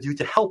want them to do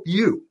to help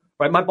you,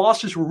 right? My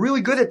bosses were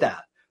really good at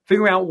that,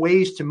 figuring out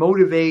ways to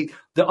motivate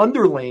the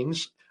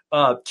underlings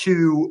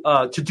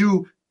to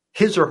do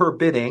his or her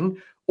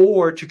bidding,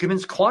 or to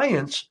convince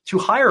clients to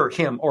hire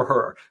him or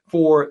her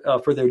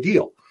for their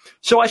deal.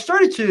 So I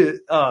started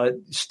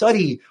to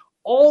study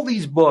all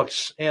these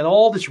books and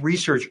all this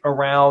research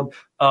around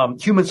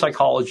human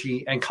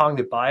psychology and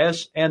cognitive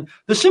bias. And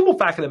the simple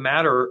fact of the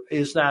matter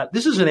is that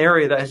this is an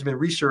area that has been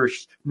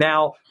researched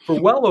now for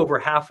well over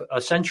half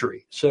a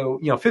century. So,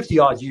 50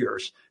 odd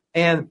years.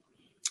 And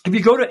if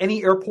you go to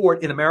any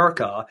airport in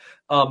America,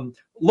 lo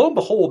and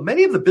behold,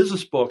 many of the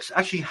business books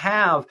actually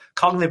have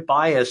cognitive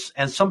bias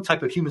and some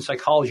type of human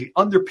psychology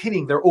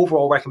underpinning their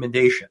overall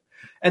recommendation.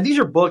 And these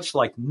are books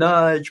like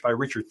Nudge by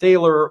Richard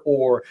Thaler,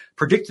 or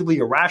Predictably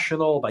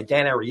Irrational by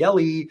Dan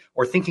Ariely,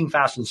 or Thinking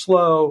Fast and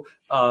Slow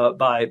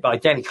by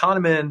Danny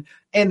Kahneman.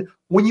 And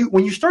when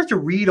you start to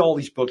read all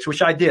these books,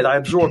 which I did, I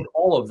absorbed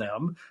all of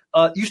them,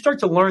 you start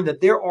to learn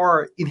that there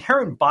are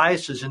inherent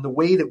biases in the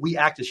way that we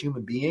act as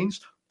human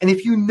beings. And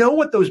if you know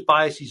what those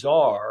biases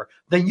are,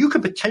 then you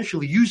can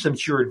potentially use them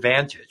to your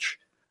advantage,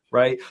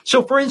 right?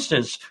 So, for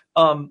instance,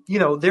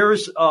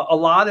 there's a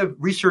lot of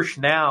research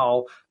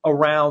now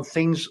around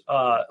things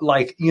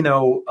like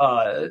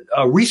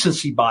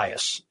recency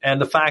bias,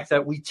 and the fact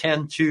that we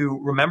tend to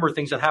remember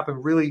things that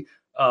happened really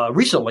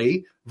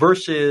recently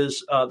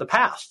versus the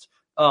past.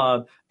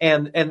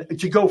 And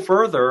to go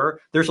further,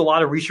 there's a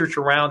lot of research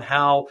around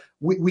how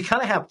we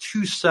kind of have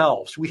two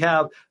selves. We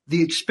have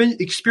the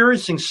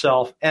experiencing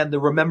self and the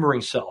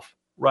remembering self,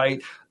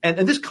 right?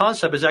 And this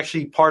concept is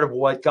actually part of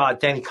what got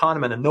Danny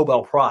Kahneman a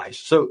Nobel Prize.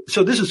 So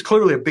this is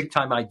clearly a big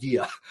time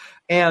idea.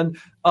 And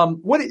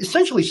what it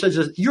essentially says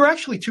is you're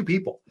actually two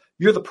people.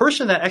 You're the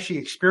person that actually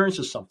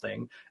experiences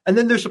something, and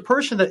then there's a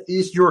person that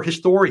is your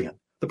historian,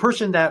 the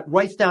person that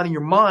writes down in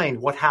your mind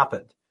what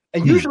happened.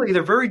 And usually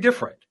they're very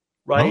different,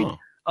 right?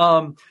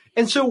 Oh.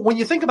 And so when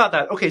you think about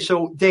that, okay,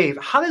 so Dave,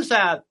 how does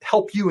that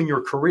help you in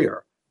your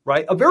career,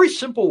 right? A very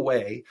simple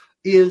way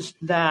is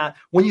that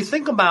when you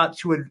think about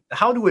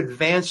how to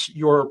advance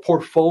your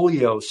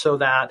portfolio so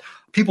that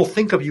people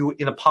think of you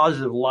in a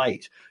positive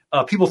light,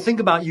 people think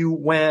about you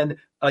when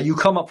you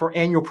come up for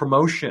annual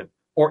promotion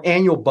or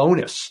annual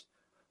bonus.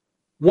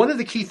 One of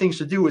the key things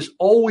to do is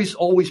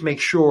always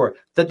make sure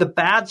that the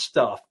bad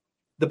stuff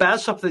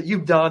that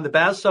you've done, the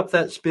bad stuff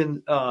that's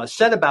been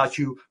said about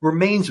you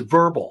remains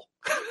verbal.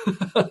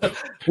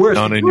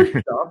 Whereas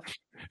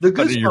the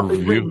good stuff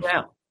is written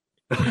down.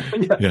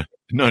 Yeah,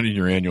 not in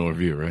your annual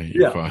review, right?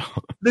 Your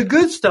file. The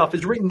good stuff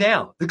is written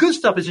down. The good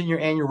stuff is in your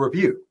annual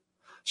review.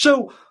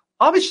 So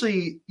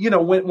obviously,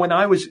 when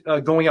I was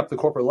going up the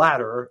corporate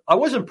ladder, I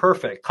wasn't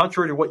perfect,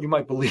 contrary to what you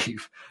might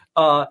believe.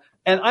 And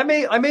I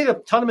made a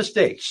ton of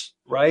mistakes,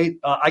 right?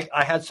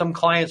 I had some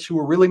clients who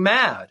were really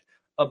mad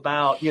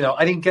about,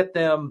 I didn't get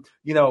them,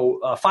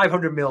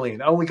 500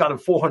 million. I only got them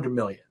 400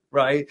 million,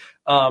 right?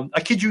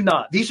 I kid you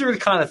not. These are the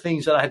kind of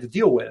things that I had to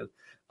deal with.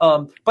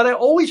 But I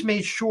always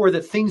made sure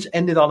that things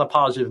ended on a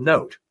positive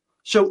note.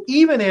 So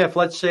even if,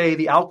 let's say,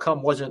 the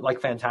outcome wasn't like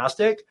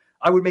fantastic,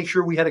 I would make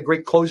sure we had a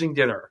great closing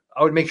dinner.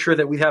 I would make sure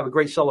that we'd have a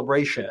great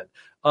celebration.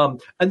 And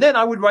then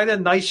I would write a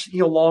nice,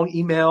 long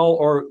email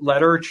or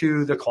letter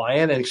to the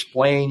client and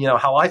explain,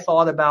 how I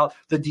thought about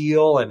the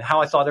deal and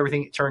how I thought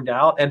everything turned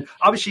out. And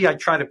obviously I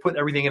try to put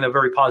everything in a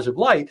very positive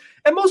light.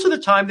 And most of the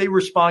time they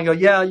respond, go,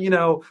 yeah,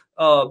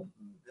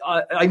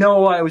 I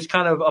know I was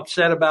kind of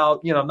upset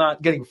about,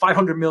 not getting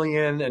 500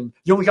 million and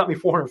you only got me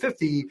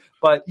 450,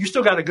 but you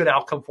still got a good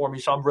outcome for me.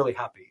 So I'm really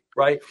happy.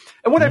 Right.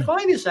 And what I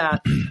find is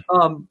that,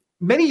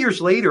 many years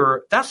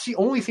later, that's the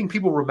only thing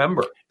people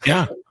remember.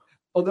 Yeah.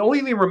 Well, the only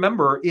thing they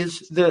remember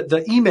is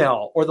the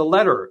email or the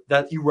letter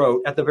that you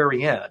wrote at the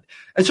very end.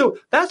 And so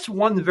that's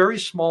one very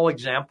small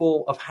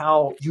example of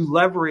how you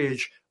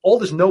leverage all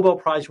this Nobel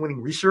Prize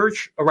winning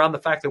research around the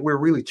fact that we're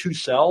really two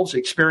selves,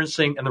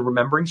 experiencing and the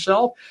remembering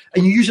self,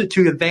 and you use it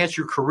to advance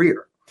your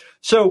career.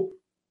 So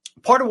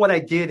part of what I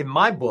did in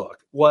my book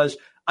was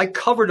I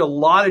covered a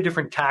lot of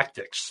different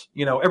tactics,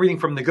 everything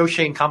from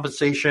negotiating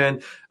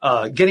compensation,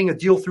 getting a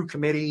deal through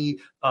committee,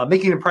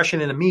 making an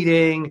impression in a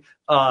meeting,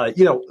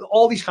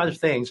 all these kinds of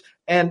things.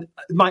 And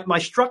my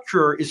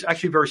structure is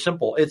actually very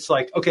simple. It's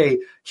like, okay,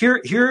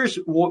 here's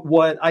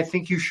what I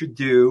think you should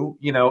do,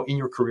 in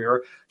your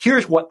career.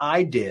 Here's what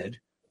I did,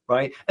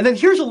 right? And then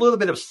here's a little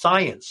bit of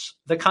science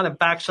that kind of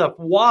backs up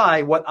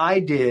why what I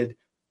did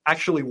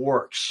actually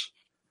works.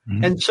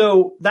 Mm-hmm. And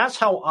so that's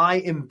how I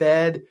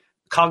embed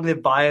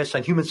cognitive bias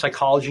and human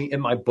psychology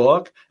in my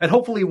book. And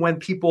hopefully when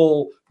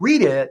people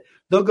read it,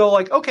 they'll go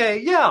like, okay,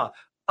 yeah,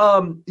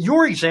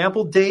 your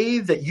example,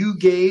 Dave, that you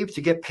gave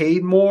to get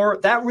paid more,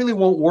 that really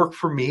won't work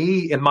for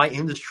me in my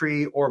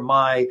industry or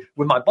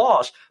with my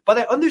boss. But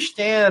I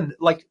understand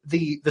like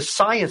the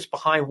science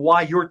behind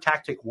why your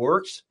tactic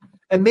works.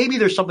 And maybe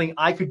there's something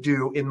I could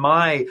do in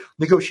my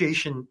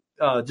negotiation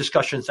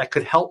discussions that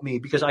could help me,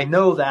 because I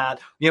know that,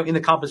 in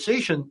the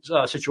compensation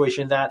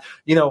situation that,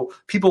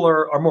 people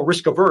are more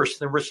risk averse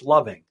than risk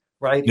loving,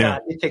 right? Yeah.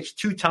 That it takes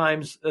 2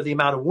 times the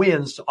amount of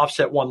wins to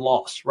offset 1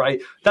 loss,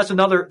 right? That's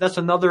another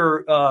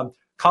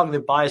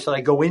cognitive bias that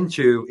I go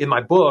into in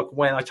my book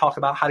when I talk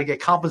about how to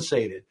get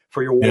compensated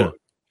for your work. Yeah.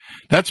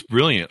 That's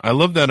brilliant. I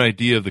love that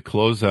idea of the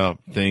closeout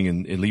thing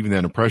and leaving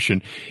that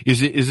impression.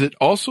 Is it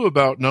also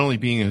about not only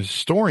being a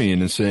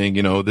historian and saying,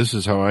 this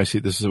is how I see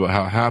it, this is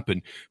how it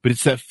happened, but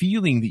it's that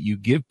feeling that you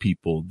give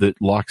people that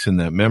locks in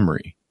that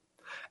memory?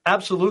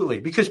 Absolutely.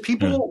 Because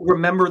people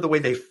remember the way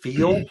they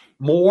feel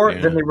more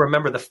than they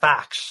remember the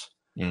facts.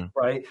 Yeah.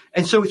 Right.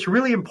 And so it's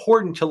really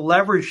important to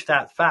leverage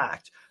that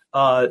fact.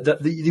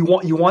 You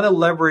want to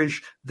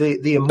leverage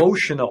the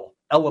emotional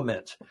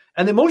element,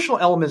 and the emotional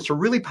elements are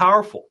really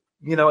powerful.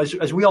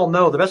 As we all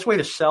know, the best way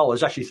to sell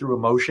is actually through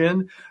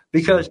emotion,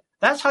 because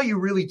that's how you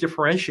really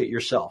differentiate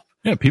yourself.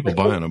 Yeah, people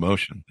buy on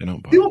emotion. They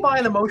don't buy. People buy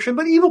on emotion,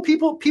 but even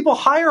people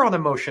hire on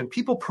emotion.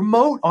 People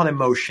promote on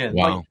emotion.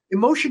 Wow. Like,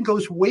 emotion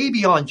goes way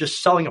beyond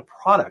just selling a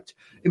product.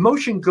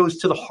 Emotion goes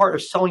to the heart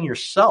of selling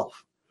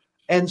yourself.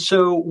 And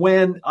so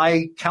when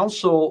I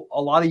counsel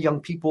a lot of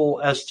young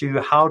people as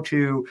to how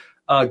to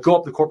go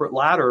up the corporate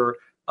ladder,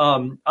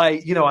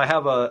 I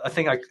have a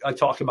thing I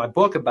talk in my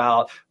book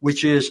about,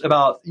 which is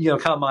about,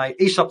 kind of my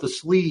ace up the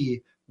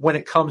sleeve when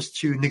it comes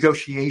to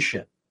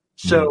negotiation.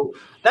 So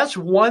that's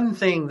one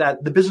thing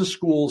that the business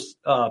schools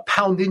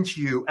pound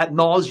into you ad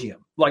nauseum.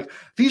 Like,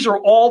 these are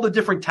all the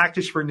different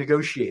tactics for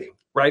negotiating,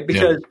 right?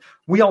 Because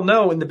we all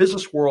know in the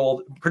business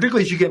world,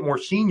 particularly as you get more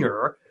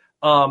senior,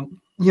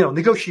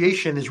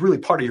 negotiation is really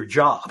part of your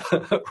job,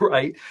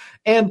 right?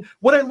 And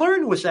what I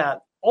learned was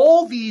that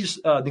all these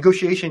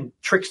negotiation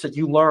tricks that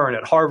you learn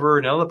at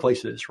Harvard and other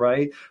places,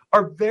 right,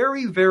 are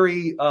very,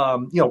 very,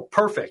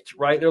 perfect,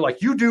 right? They're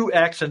like, you do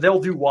X and they'll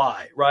do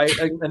Y, right?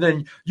 And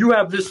then you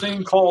have this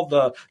thing called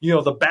the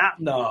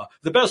BATNA,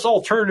 the best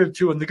alternative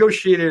to a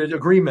negotiated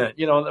agreement,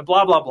 blah,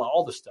 blah, blah,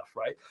 all this stuff,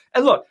 right?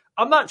 And look,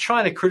 I'm not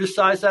trying to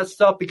criticize that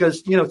stuff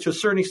because, to a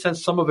certain extent,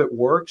 some of it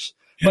works.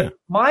 Yeah. But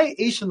my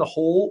ace in the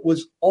hole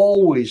was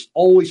always,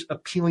 always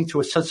appealing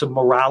to a sense of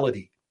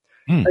morality.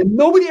 And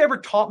nobody ever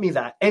taught me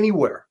that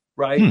anywhere.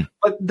 right?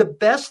 But the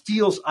best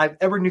deals I've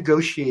ever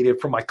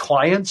negotiated for my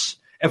clients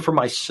and for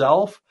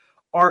myself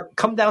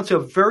come down to a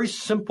very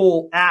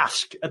simple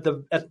ask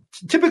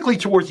typically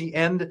towards the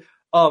end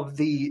of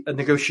the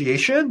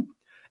negotiation.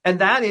 And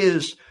that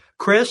is,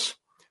 Chris,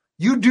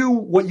 you do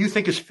what you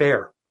think is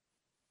fair.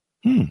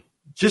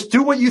 Just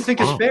do what you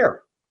think is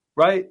fair,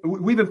 right?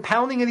 We've been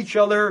pounding at each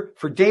other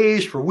for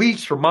days, for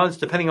weeks, for months,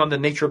 depending on the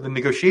nature of the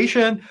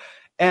negotiation.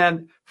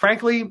 And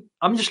frankly,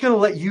 I'm just going to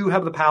let you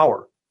have the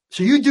power.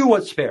 So you do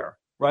what's fair,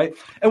 right?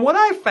 And what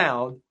I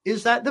found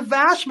is that the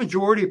vast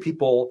majority of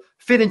people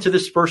fit into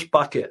this first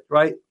bucket,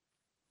 right?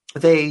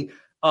 They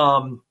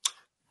love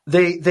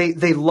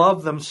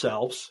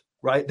themselves,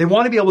 right? They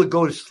want to be able to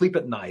go to sleep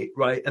at night,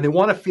 right? And they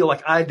want to feel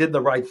like I did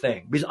the right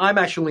thing because I'm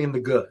actually in the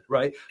good,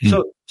 right?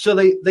 So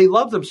they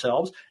love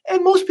themselves,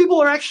 and most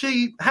people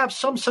have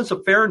some sense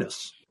of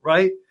fairness,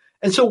 right?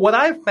 And so what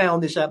I've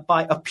found is that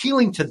by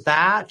appealing to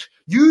that,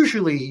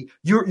 usually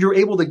you're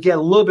able to get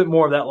a little bit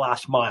more of that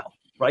last mile,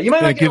 right? You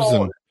might not get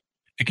all of it.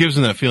 It gives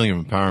them that feeling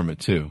of empowerment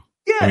too.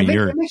 Yeah,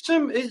 it makes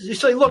them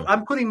say, look,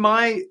 I'm putting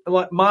my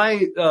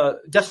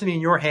destiny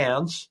in your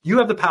hands. You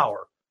have the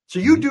power. So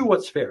you do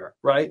what's fair,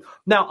 right?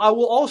 Now, I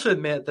will also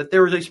admit that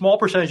there is a small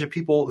percentage of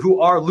people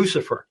who are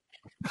Lucifer.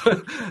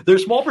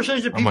 There's a small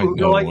percentage of people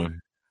who are like,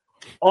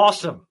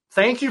 awesome.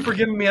 Thank you for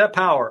giving me that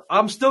power.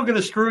 I'm still going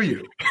to screw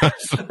you.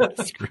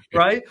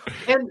 Right?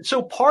 And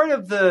so part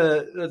of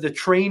the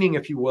training,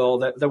 if you will,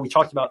 that we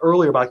talked about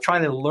earlier about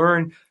trying to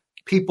learn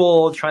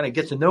people, trying to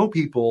get to know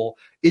people,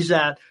 is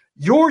that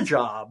your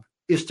job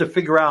is to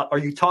figure out, are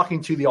you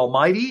talking to the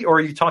Almighty or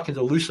are you talking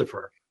to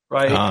Lucifer?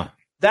 Right?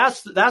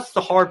 That's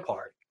the hard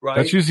part. Right?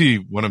 That's usually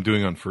what I'm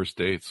doing on first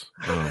dates.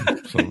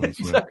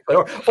 Exactly.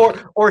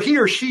 Or he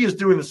or she is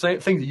doing the same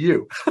thing to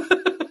you.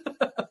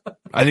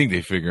 I think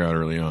they figure out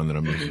early on that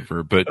I'm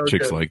Lucifer, but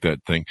chicks like that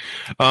thing.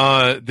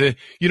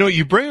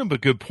 You bring up a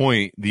good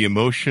point, the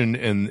emotion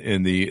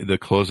and the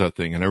closeout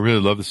thing. And I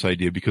really love this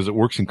idea because it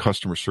works in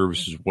customer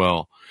service as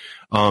well.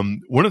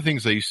 One of the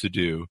things I used to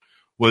do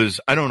was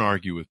I don't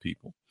argue with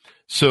people.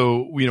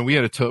 So, we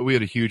had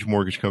a huge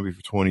mortgage company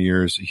for 20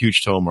 years, a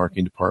huge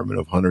telemarketing department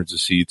of hundreds of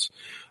seats.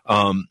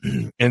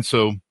 And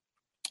so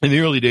in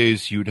the early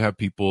days, you would have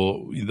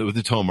people with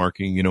the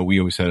telemarketing, we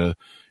always had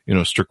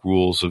strict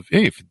rules of,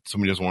 hey, if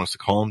somebody doesn't want us to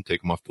call them,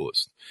 take them off the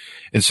list.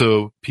 And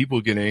so people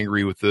get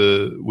angry with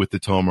the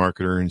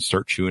telemarketer and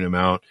start chewing him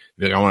out.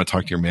 Like, I want to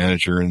talk to your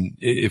manager. And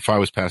if I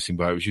was passing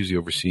by, I was usually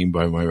overseen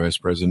by my vice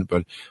president,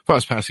 but if I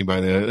was passing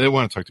by, they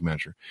want to talk to the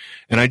manager.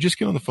 And I just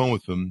get on the phone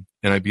with them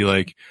and I'd be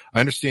like, I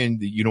understand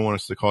that you don't want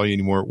us to call you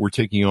anymore. We're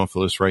taking you off the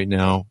list right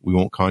now. We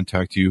won't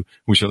contact you.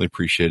 We certainly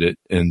appreciate it.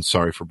 And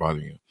sorry for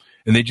bothering you.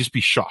 And they'd just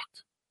be shocked.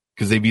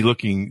 Because they'd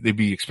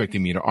be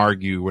expecting me to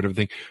argue, whatever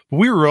thing. But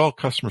we were all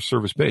customer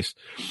service based.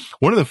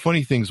 One of the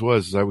funny things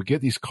was I would get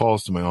these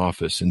calls to my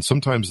office, and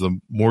sometimes the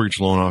mortgage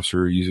loan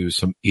officer, usually was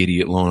some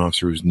idiot loan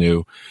officer who's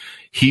new,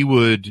 he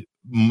would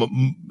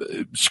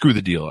screw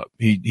the deal up.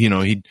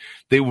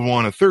 They would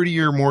want a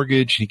 30-year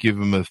mortgage. He'd give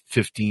them a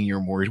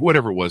 15-year mortgage,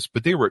 whatever it was.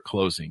 But they were at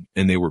closing,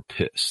 and they were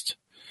pissed.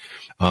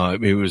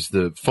 Maybe it was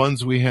the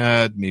funds we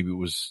had. Maybe it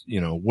was,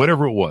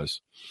 whatever it was.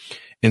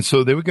 And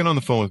so they would get on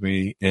the phone with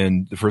me,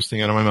 and the first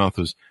thing out of my mouth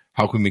was,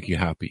 how can we make you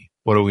happy?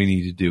 What do we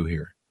need to do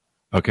here?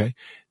 Okay?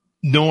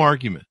 No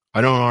argument.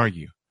 I don't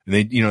argue. And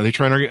they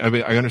try and argue.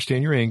 I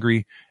understand you're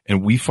angry,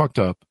 and we fucked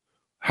up.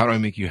 How do I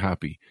make you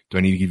happy? Do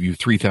I need to give you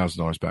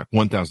 $3,000 back,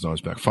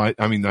 $1,000 back?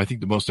 I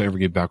think the most I ever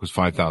gave back was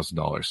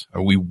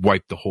 $5,000. We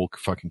wiped the whole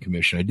fucking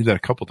commission. I did that a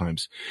couple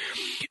times.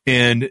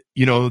 And,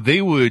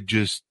 they would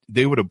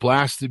have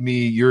blasted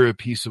me. You're a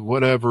piece of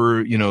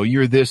whatever,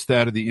 you're this,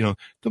 that, or the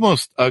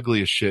most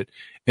ugliest shit.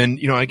 And,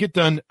 I get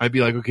done. I'd be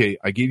like, okay,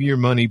 I gave you your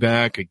money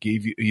back. I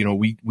gave you,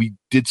 we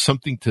did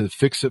something to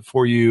fix it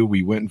for you.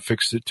 We went and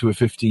fixed it to a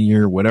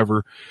 15-year,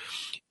 whatever.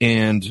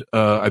 And,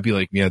 I'd be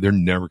like, yeah, they're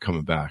never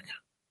coming back.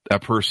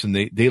 That person,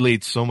 they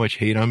laid so much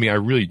hate on me. I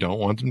really don't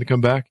want them to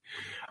come back.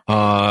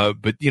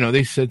 But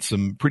they said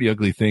some pretty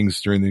ugly things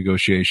during the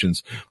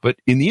negotiations. But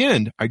in the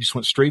end, I just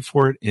went straight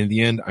for it. And in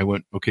the end, I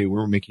went, okay,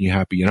 we're making you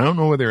happy. And I don't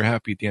know whether they're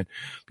happy at the end.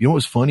 But you know what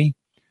was funny?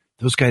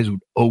 Those guys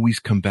would always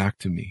come back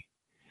to me.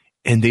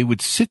 And they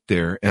would sit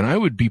there and I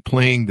would be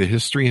playing the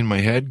history in my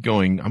head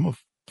going, I'm a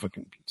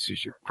fucking piece of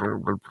shit.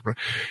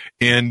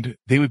 And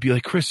they would be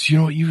like, Chris,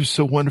 you were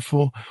so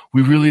wonderful.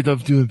 We really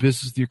love doing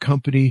business with your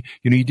company.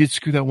 You did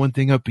screw that one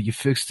thing up, but you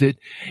fixed it.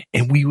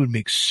 And we would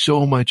make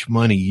so much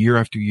money year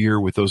after year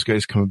with those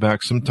guys coming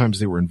back. Sometimes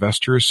they were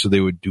investors, so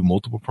they would do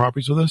multiple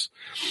properties with us.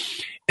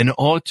 And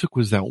all it took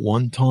was that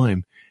one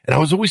time. And I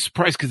was always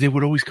surprised because they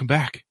would always come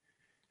back.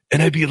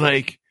 And I'd be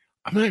like,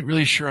 I'm not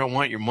really sure I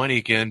want your money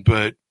again,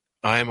 but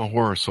I am a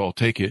whore, so I'll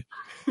take it.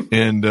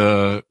 And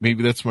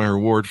maybe that's my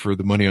reward for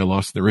the money I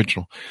lost in the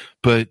original.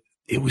 But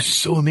it was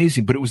so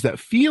amazing. But it was that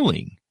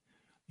feeling,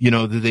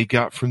 that they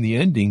got from the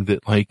ending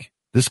that, like,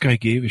 this guy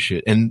gave a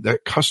shit. And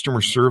that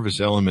customer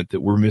service element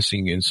that we're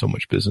missing in so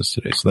much business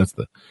today. So that's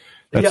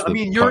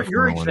your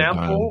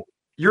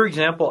your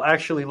example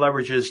actually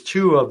leverages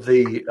two of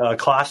the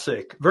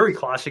very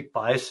classic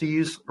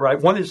biases, right?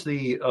 One is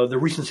the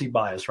recency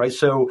bias, right?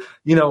 So,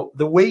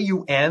 the way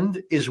you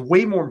end is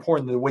way more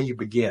important than the way you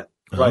begin,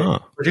 right? Uh-huh.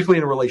 Particularly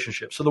in a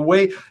relationship. So the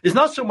way is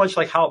not so much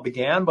like how it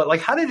began, but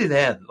like how did it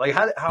end? Like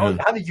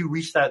how did you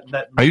reach that?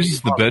 I use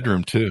this in the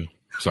bedroom too.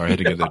 Sorry, I had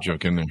to get that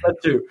joke in there.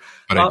 That too.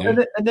 But I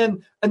did. And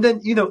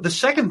then the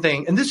second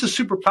thing, and this is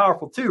super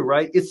powerful too,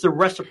 right? It's the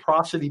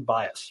reciprocity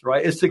bias,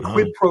 right? It's the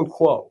quid pro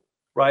quo,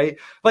 right?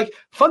 Like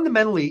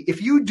fundamentally,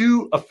 if you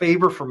do a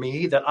favor for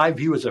me that I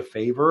view as a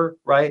favor,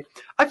 right?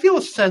 I feel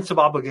a sense of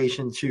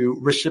obligation to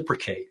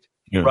reciprocate.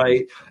 Yeah.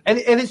 Right. And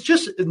it's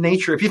just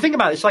nature. If you think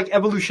about it, it's like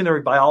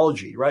evolutionary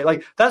biology, right?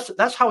 Like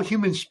that's how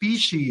human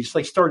species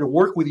like started to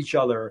work with each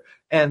other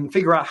and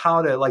figure out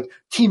how to like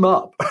team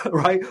up,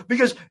 right?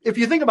 Because if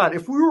you think about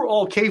it, if we were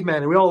all cavemen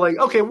and we all like,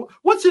 okay,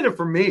 what's in it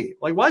for me?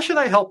 Like, why should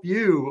I help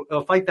you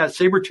fight that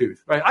saber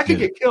tooth, right? I could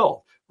get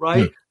killed,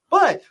 right? Yeah.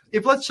 But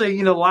if let's say,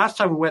 last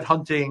time we went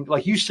hunting,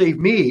 like you saved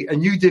me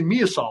and you did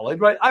me a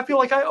solid, right? I feel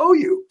like I owe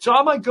you. So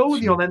I might go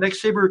with you on that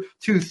next saber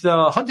tooth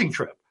hunting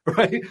trip,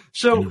 right?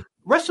 So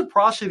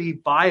reciprocity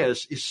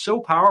bias is so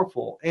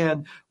powerful.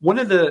 And one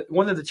of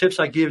the tips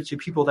I give to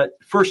people that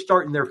first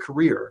start in their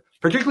career,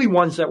 particularly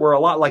ones that were a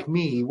lot like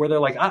me, where they're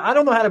like, I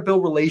don't know how to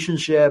build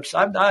relationships.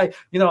 I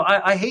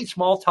hate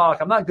small talk.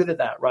 I'm not good at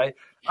that. Right.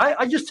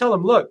 I just tell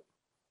them, look,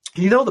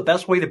 the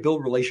best way to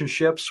build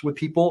relationships with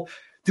people,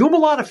 do them a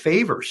lot of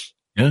favors.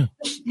 Yeah.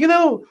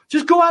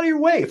 Just go out of your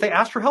way. If they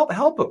ask for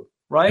help them.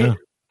 Right. Yeah.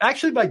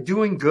 Actually, by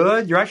doing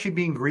good, you're actually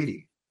being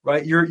greedy.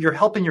 Right. You're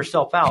helping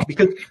yourself out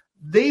because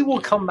they will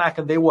come back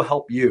and they will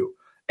help you.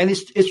 And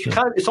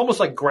it's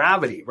almost like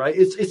gravity, right?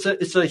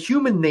 It's a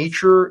human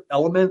nature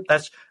element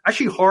that's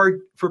actually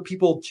hard for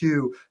people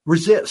to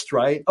resist,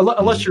 right?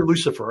 Unless you're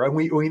Lucifer. And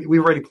we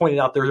already pointed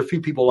out there's a few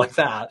people like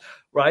that,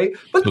 right?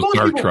 But those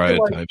dark triad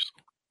types.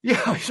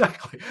 Yeah,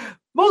 exactly.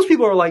 Most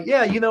people are like,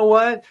 yeah, you know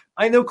what?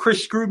 I know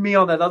Chris screwed me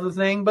on that other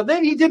thing, but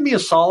then he did me a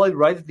solid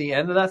right at the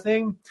end of that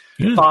thing.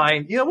 Yeah.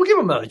 Fine. We'll give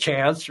him another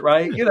chance,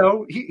 right?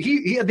 Yeah.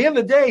 He at the end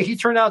of the day, he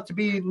turned out to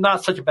be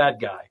not such a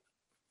bad guy.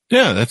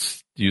 Yeah,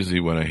 that's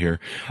usually what I hear.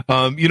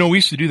 We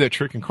used to do that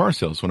trick in car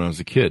sales when I was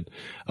a kid.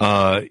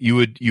 When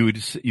you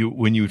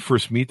would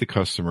first meet the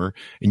customer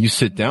and you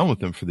sit down with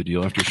them for the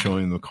deal after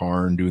showing them the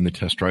car and doing the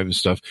test drive and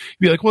stuff,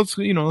 you'd be like, well,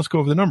 let's go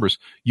over the numbers.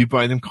 You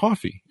buy them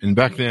coffee. And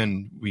back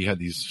then we had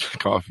these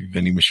coffee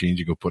vending machines.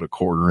 You go put a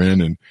quarter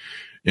in and,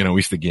 we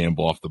used to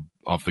gamble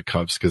off the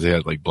cups because they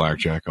had like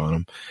blackjack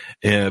on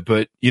them.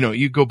 But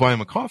you go buy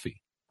them a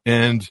coffee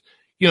and,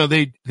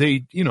 they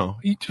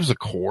each was a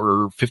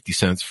quarter, 50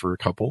 cents for a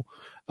couple.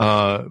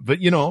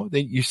 But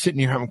you're sitting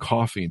here having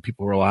coffee and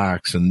people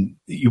relax and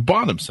you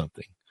bought them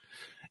something.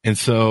 And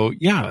so,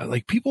 yeah,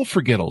 like people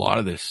forget a lot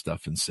of this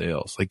stuff in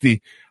sales. Like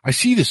I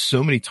see this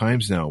so many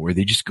times now where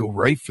they just go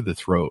right for the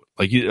throat,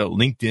 like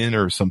LinkedIn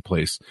or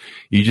someplace.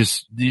 You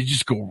just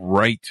go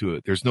right to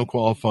it. There's no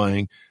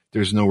qualifying.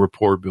 There's no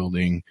rapport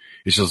building.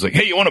 It's just like,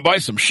 hey, you want to buy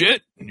some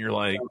shit? And you're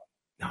like,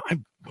 no,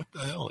 what the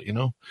hell,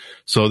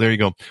 So there you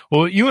go.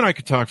 Well, you and I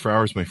could talk for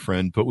hours, my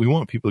friend, but we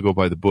want people to go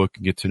buy the book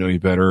and get to know you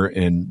better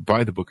and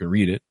buy the book and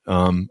read it.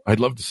 I'd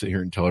love to sit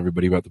here and tell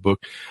everybody about the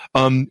book.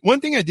 One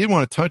thing I did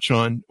want to touch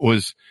on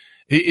was,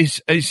 and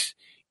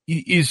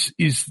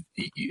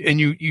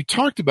you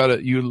talked about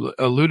it, you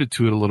alluded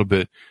to it a little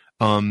bit,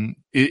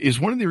 is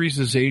one of the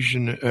reasons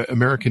Asian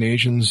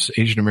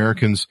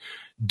Americans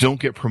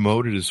don't get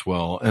promoted as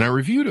well. And I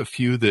reviewed a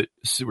few that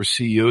were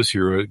CEOs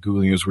here at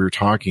Googling as we were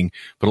talking,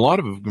 but a lot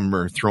of them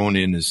are thrown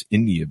in as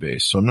India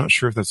based. So I'm not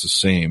sure if that's the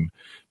same,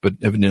 but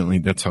evidently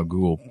that's how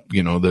Google,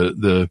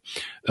 the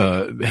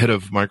head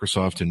of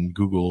Microsoft and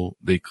Google,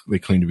 they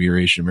claim to be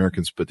Asian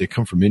Americans, but they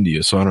come from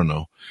India. So I don't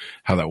know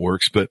how that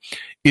works, but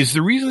is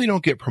the reason they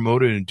don't get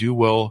promoted and do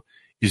well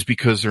is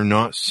because they're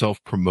not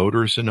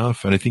self-promoters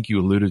enough? And I think you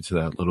alluded to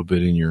that a little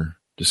bit in your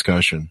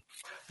discussion.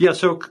 Yeah,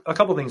 so a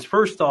couple of things.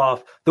 First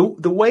off, the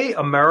way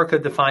America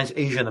defines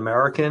Asian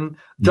American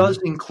does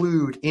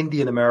include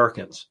Indian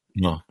Americans.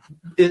 No.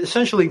 It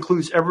essentially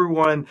includes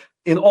everyone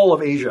in all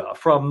of Asia,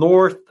 from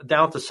north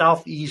down to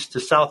southeast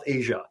to South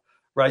Asia,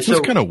 right? So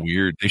it's kind of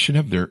weird. They should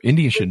have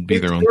India should be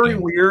their own thing. It's very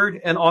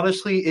weird, and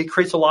honestly, it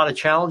creates a lot of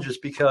challenges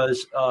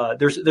because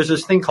there's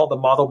this thing called the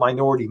model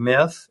minority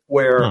myth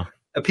where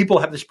people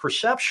have this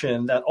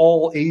perception that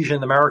all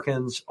Asian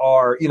Americans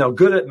are,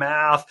 good at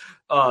math,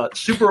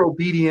 super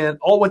obedient,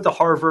 all went to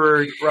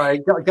Harvard,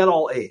 right? Got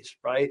all A's,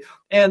 right?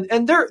 And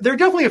there are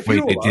definitely a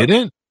few. Wait, they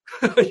didn't?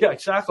 Yeah,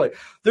 exactly.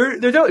 They're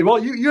definitely.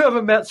 Well, you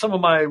haven't met some of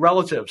my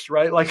relatives,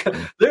 right? Like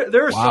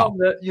there are some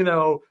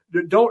that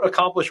don't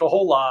accomplish a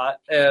whole lot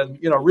and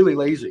really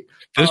lazy.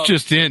 This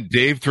just in,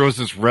 Dave throws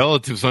his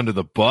relatives under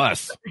the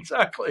bus.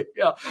 Exactly.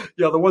 Yeah.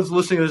 The ones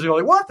listening to this are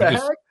like, what the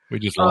heck? We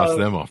just lost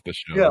them off the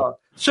show. Yeah.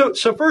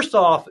 So first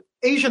off,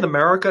 Asian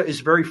America is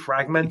very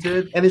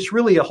fragmented, and it's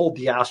really a whole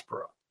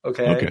diaspora,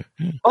 Okay.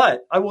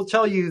 But I will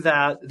tell you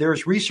that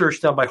there's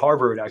research done by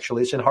Harvard,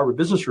 actually. It's in Harvard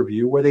Business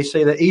Review, where they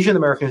say that Asian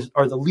Americans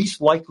are the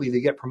least likely to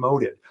get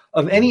promoted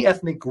of any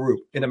ethnic group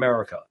in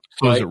America.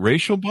 So right? Is it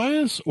racial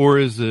bias, or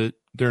is it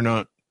they're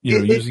not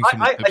using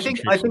some I think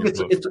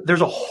it's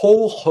there's a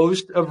whole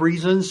host of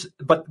reasons,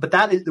 but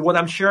that is what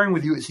I'm sharing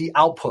with you is the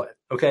output.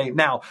 Okay.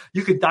 Now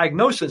you could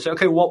diagnose it and say,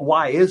 okay, well,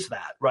 why is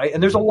that? Right.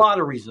 And there's a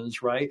lot of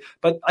reasons, right?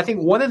 But I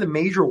think one of the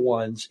major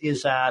ones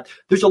is that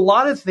there's a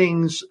lot of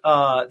things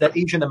that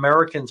Asian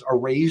Americans are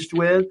raised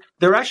with.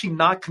 They're actually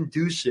not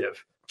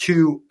conducive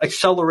to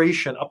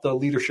acceleration up the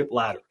leadership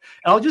ladder.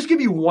 And I'll just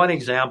give you one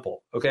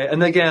example. Okay.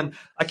 And again,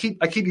 I keep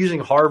using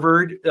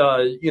Harvard,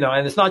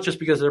 and it's not just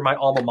because they're my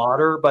alma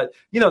mater, but,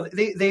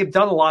 they've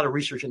done a lot of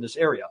research in this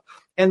area.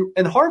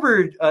 And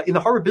Harvard, in the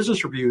Harvard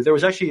Business Review, there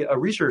was actually a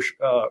research,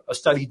 a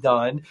study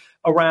done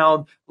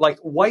around like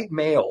white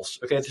males.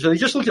 Okay. So they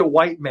just looked at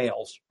white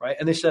males, right?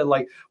 And they said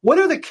like, what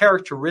are the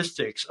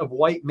characteristics of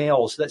white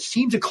males that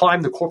seem to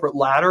climb the corporate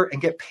ladder and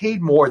get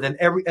paid more than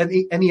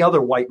any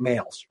other white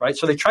males, right?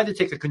 So they tried to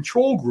take a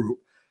control group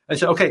and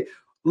said, okay,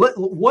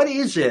 what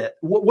is it?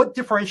 What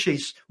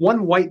differentiates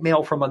one white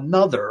male from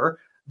another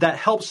that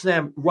helps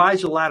them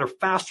rise the ladder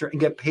faster and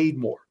get paid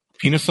more?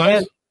 Penis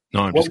size?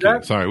 No, I'm just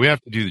kidding. Sorry, we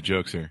have to do the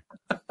jokes here.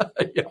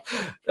 Yeah.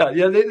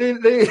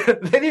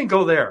 They didn't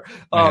go there.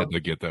 I had to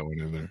get that one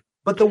in there.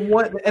 But the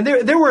one, and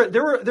there were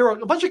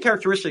a bunch of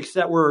characteristics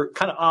that were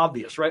kind of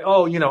obvious, right?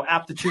 Oh,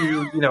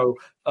 aptitude,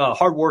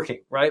 hardworking,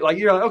 right? Like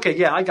okay,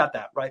 yeah, I got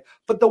that, right?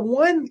 But the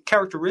one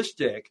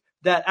characteristic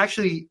that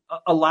actually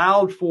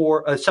allowed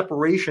for a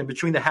separation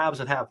between the haves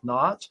and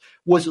have-nots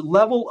was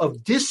level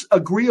of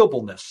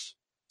disagreeableness.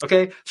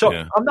 Okay. So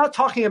yeah. I'm not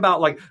talking about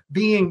like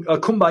being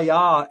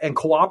kumbaya and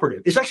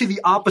cooperative. It's actually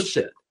the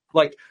opposite.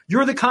 Like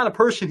you're the kind of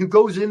person who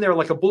goes in there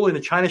like a bull in a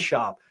china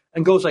shop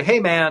and goes like, hey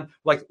man,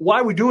 like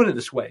why are we doing it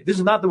this way? This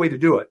is not the way to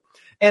do it.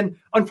 And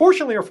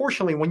unfortunately or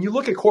fortunately, when you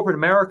look at corporate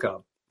America,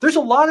 there's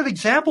a lot of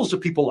examples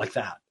of people like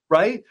that,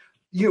 right?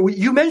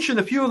 You mentioned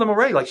a few of them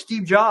already, like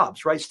Steve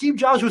Jobs, right? Steve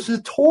Jobs was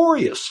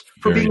notorious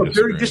for being a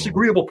very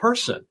disagreeable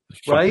person,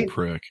 right?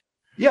 Prick.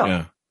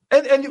 Yeah.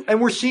 And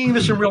we're seeing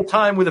this in real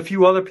time with a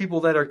few other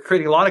people that are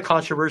creating a lot of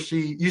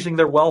controversy, using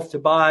their wealth to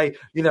buy,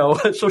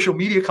 social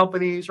media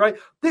companies, right?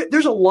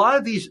 There's a lot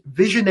of these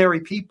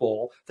visionary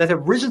people that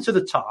have risen to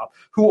the top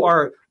who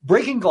are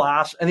breaking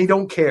glass and they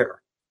don't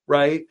care,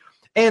 right?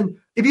 And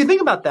if you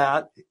think about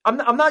that,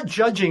 I'm not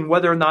judging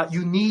whether or not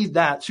you need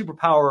that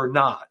superpower or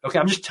not. Okay,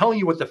 I'm just telling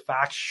you what the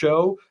facts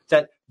show,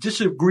 that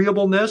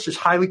disagreeableness is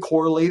highly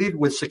correlated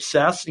with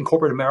success in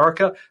corporate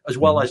America as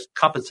well as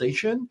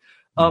compensation.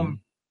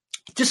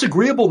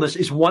 Disagreeableness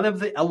is one of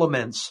the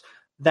elements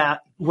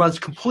that runs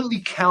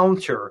completely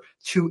counter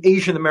to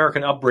Asian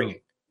American upbringing.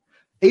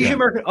 Asian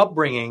American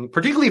upbringing,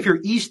 particularly if you're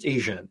East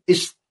Asian,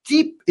 is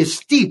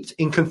steeped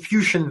in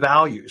Confucian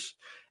values.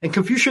 And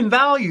Confucian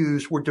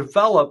values were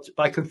developed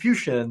by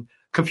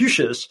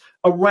Confucius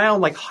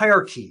around like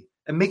hierarchy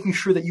and making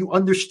sure that you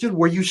understood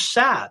where you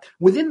sat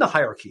within the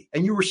hierarchy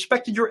and you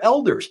respected your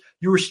elders,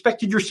 you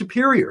respected your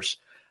superiors.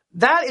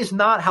 That is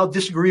not how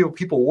disagreeable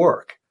people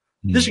work.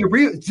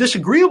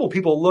 Disagreeable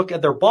people look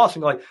at their boss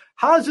and go like,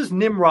 how is this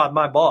Nimrod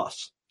my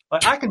boss?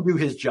 Like, I can do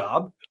his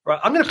job, right?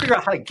 I'm going to figure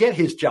out how to get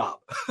his job,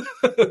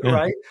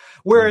 right?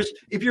 Whereas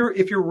if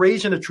you're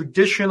raised in a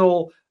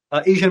traditional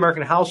Asian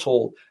American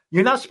household,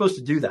 you're not supposed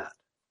to do that.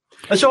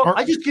 And so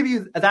I just give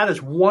you that as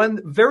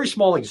one very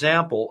small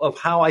example of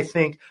how I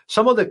think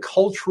some of the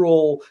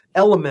cultural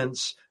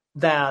elements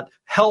that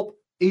help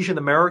Asian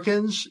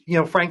Americans,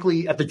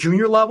 frankly, at the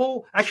junior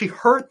level, actually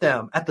hurt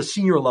them at the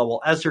senior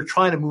level as they're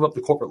trying to move up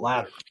the corporate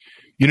ladder.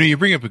 You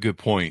bring up a good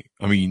point.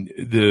 I mean,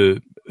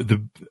 the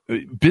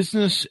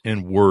business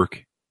and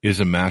work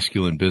is a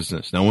masculine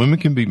business. Now, women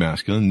can be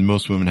masculine.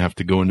 Most women have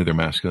to go into their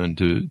masculine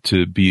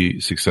to be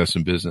success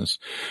in business.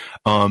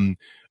 And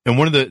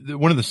one of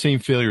the same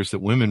failures that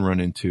women run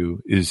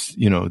into is,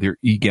 their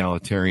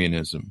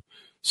egalitarianism.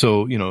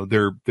 So,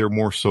 they're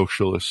more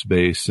socialist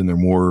based and they're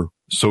more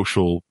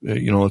social,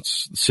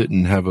 let's sit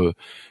and have a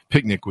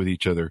picnic with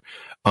each other.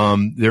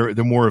 They're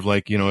more of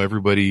like,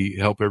 everybody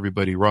help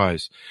everybody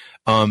rise.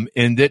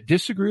 And that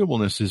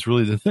disagreeableness is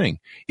really the thing.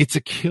 It's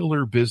a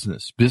killer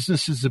business.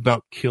 Business is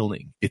about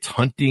killing. It's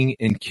hunting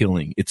and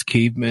killing. It's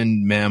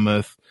caveman,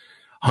 mammoth,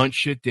 hunt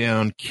shit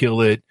down,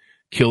 kill it,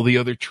 kill the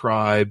other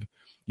tribe.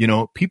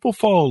 People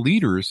follow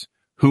leaders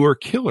who are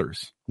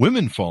killers.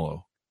 Women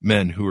follow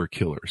men who are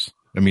killers.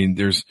 I mean,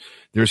 there's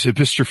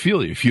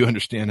epistrophilia, if you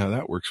understand how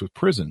that works with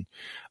prison,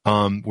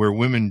 where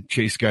women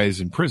chase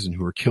guys in prison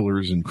who are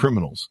killers and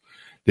criminals.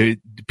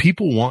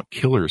 People want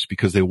killers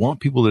because they want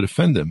people to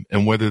defend them.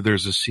 And whether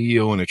there's a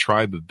CEO in a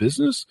tribe of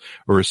business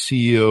or a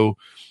CEO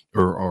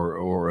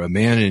or a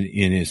man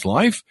in his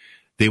life,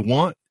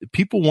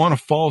 people want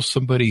to follow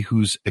somebody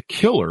who's a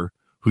killer,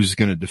 who's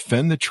going to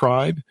defend the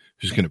tribe,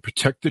 who's going to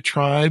protect the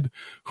tribe,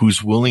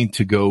 who's willing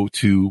to go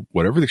to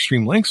whatever the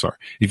extreme lengths are.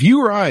 If you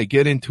or I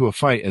get into a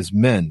fight as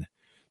men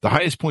the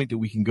highest point that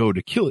we can go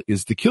to kill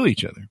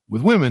each other.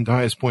 With women, the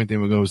highest point they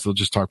will go is they'll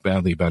just talk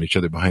badly about each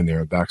other behind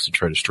their backs and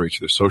try to destroy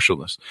their social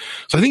list.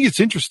 So I think it's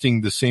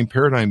interesting, the same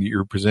paradigm that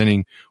you're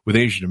presenting with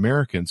Asian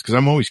Americans, because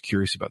I'm always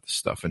curious about this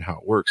stuff and how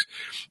it works,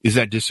 is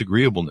that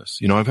disagreeableness.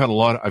 I've got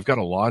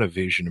a lot of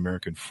Asian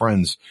American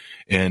friends,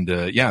 and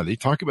they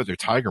talk about their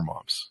tiger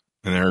moms,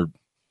 and they're,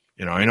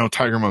 I know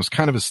tiger mom's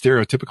kind of a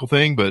stereotypical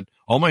thing, but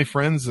all my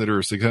friends that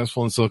are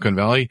successful in Silicon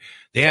Valley,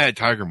 they had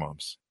tiger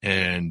moms,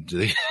 and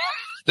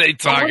they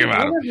talk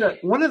about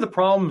it. One of the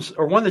problems,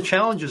 or one of the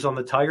challenges on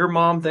the tiger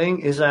mom thing,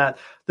 is that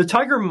the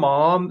tiger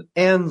mom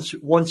ends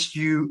once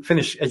you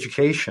finish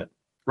education,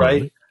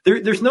 right?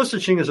 Mm-hmm. There's no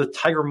such thing as a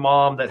tiger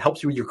mom that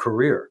helps you with your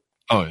career.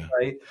 Oh, yeah.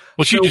 Right.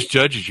 Well, she just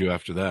judges you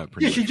after that.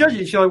 She judges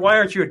you. She's like, why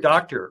aren't you a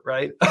doctor?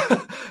 Right.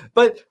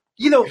 But,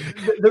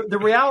 the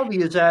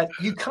reality is that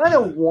you kind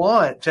of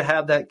want to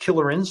have that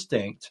killer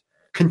instinct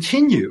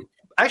continue.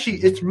 Actually,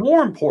 it's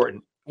more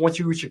important once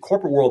you reach the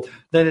corporate world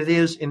than it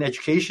is in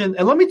education.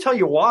 And let me tell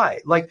you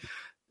why. Like,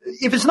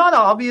 if it's not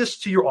obvious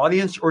to your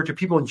audience or to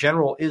people in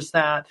general, is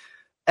that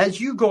as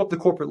you go up the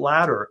corporate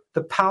ladder,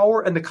 the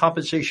power and the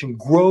compensation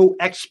grow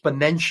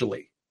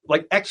exponentially.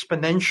 Like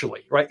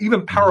exponentially, right?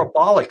 Even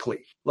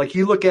parabolically. Like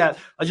you look at,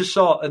 I just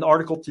saw an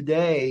article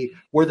today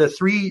where the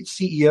 3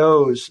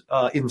 CEOs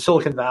in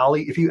Silicon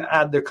Valley, if you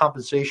add their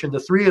compensation, the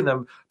 3 of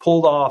them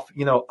pulled off,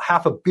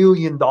 $500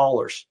 million,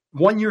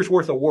 1 year's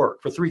worth of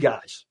work for 3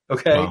 guys.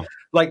 Okay. Wow.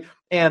 Like,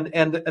 and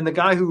the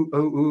guy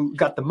who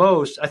got the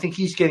most, I think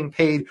he's getting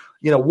paid,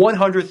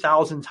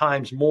 100,000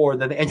 times more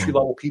than the entry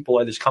level people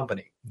at his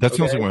company. That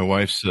sounds like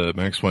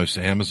my ex-wife's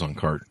Amazon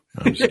card.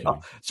 Yeah.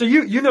 So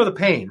you know the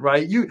pain,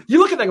 right? You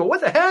look at that and go,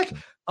 what the heck?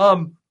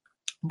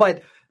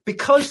 But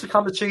because the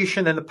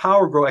compensation and the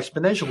power grow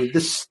exponentially,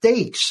 the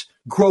stakes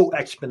grow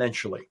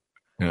exponentially.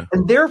 Yeah.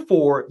 And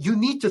therefore, you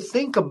need to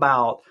think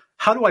about,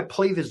 how do I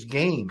play this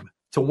game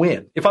to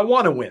win? If I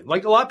want to win,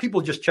 like a lot of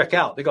people just check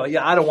out. They go,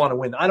 yeah, I don't want to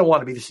win. I don't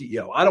want to be the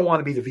CEO. I don't want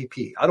to be the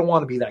VP. I don't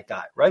want to be that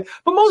guy, right?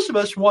 But most of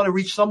us want to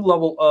reach some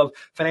level of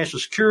financial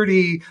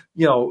security,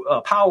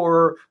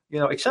 power,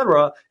 et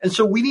cetera. And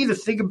so we need to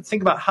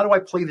think about, how do I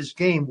play this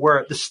game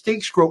where the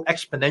stakes grow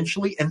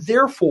exponentially, and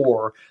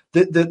therefore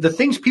the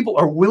things people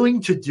are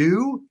willing to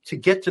do to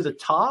get to the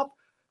top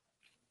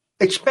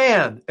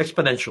expand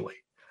exponentially.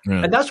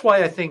 Yeah. And that's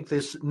why I think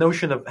this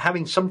notion of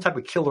having some type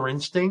of killer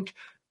instinct,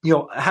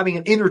 having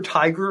an inner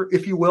tiger,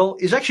 if you will,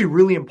 is actually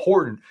really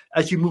important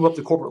as you move up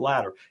the corporate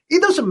ladder.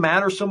 It doesn't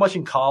matter so much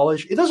in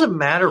college. It doesn't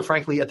matter,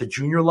 frankly, at the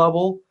junior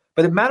level,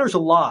 but it matters a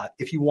lot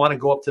if you want to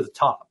go up to the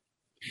top.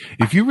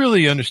 If you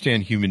really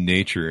understand human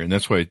nature, and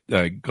that's why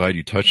I'm glad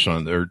you touched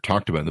on or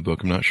talked about in the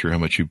book. I'm not sure how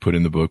much you put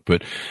in the book,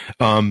 but,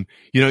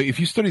 if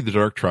you study the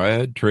dark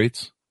triad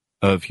traits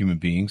of human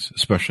beings,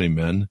 especially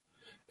men,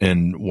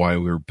 and why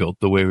we're built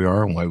the way we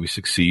are and why we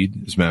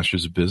succeed as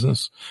masters of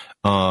business,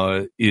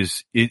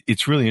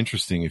 it's really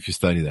interesting if you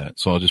study that.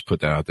 So I'll just put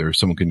that out there. If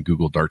someone can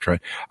Google dark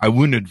triad. I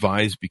wouldn't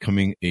advise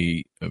becoming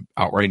a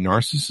outright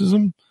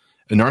narcissist,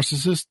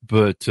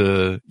 but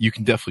you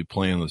can definitely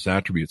play on those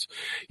attributes.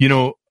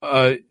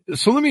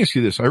 So let me ask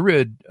you this. I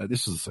read,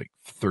 this is like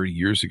 30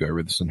 years ago, I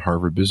read this in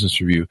Harvard Business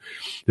Review,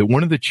 that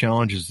one of the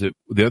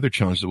other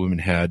challenge that women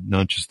had,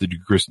 not just the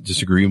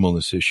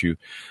disagreeableness issue,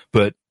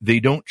 but they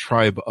don't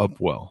tribe up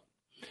well.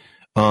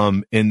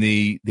 And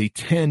they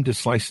tend to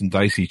slice and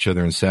dice each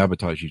other and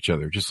sabotage each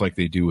other, just like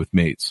they do with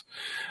mates.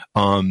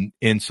 And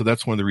so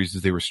that's one of the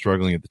reasons they were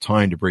struggling at the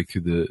time to break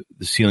through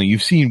the ceiling.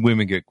 You've seen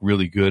women get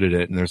really good at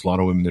it, and there's a lot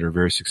of women that are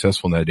very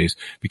successful nowadays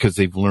because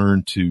they've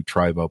learned to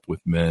tribe up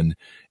with men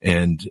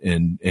and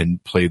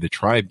play the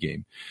tribe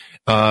game.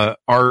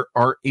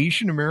 Are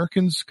Asian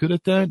Americans good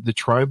at that, the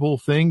tribal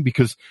thing?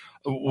 Because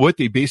what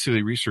they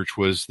basically researched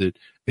was that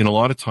in a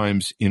lot of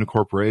times in a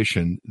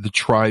corporation, the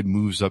tribe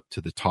moves up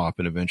to the top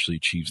and eventually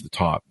achieves the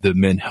top. The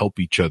men help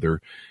each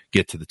other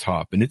get to the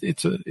top, and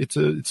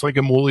it's like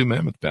a woolly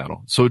mammoth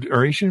battle. So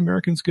are Asian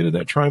Americans good at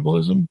that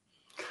tribalism?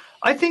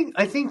 I think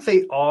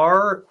they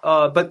are,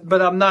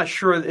 but I'm not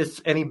sure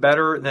it's any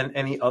better than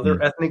any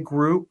other ethnic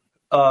group.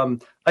 I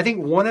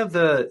think one of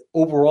the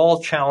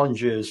overall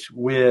challenges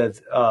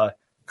with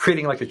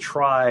creating like a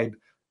tribe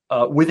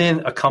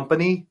within a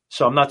company.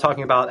 So I'm not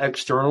talking about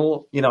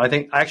external, I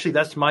think actually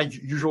that's my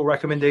usual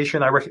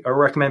recommendation. I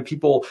recommend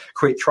people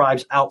create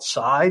tribes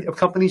outside of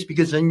companies,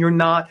 because then you're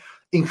not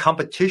in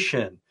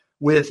competition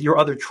with your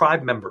other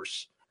tribe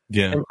members.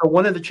 Yeah. And so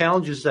one of the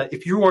challenges is that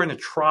if you are in a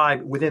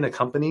tribe within a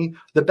company,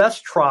 the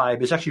best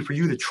tribe is actually for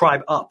you to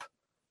tribe up.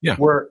 Yeah.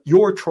 Where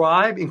your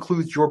tribe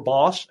includes your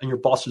boss and your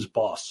boss's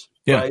boss.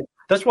 Yeah. Right?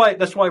 That's why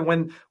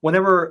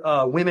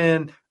whenever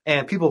women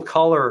and people of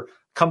color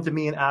come to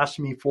me and ask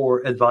me for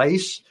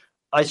advice,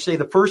 I say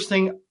the first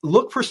thing,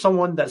 look for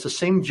someone that's the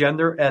same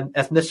gender and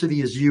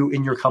ethnicity as you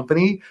in your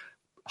company,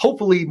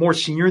 hopefully more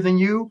senior than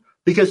you,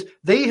 because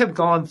they have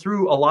gone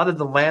through a lot of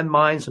the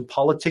landmines and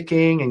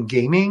politicking and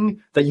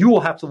gaming that you will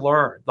have to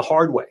learn the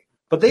hard way.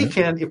 But they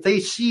can, if they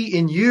see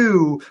in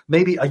you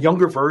maybe a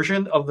younger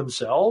version of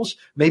themselves,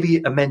 maybe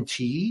a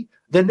mentee,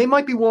 then they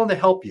might be willing to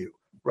help you.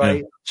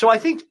 right? So I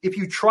think if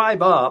you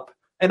tribe up,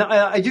 and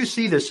I do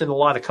see this in a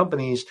lot of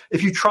companies,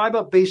 if you tribe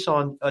up based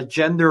on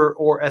gender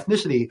or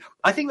ethnicity,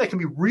 I think that can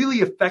be really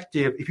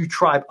effective if you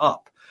tribe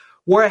up.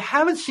 Where I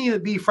haven't seen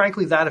it be,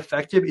 frankly, that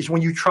effective is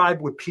when you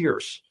tribe with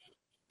peers.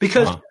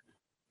 Because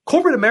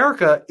corporate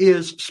America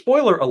is,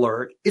 spoiler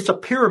alert, it's a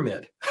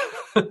pyramid,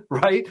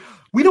 right?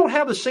 We don't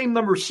have the same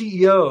number of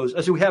CEOs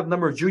as we have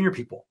number of junior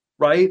people,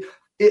 right?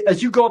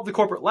 As you go up the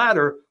corporate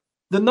ladder,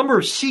 the number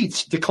of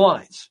seats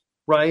declines,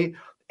 right?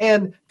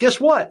 And guess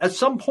what? At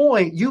some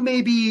point, you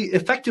may be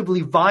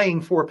effectively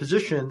vying for a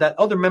position that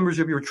other members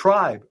of your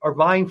tribe are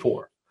vying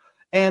for.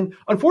 And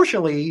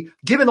unfortunately,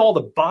 given all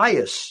the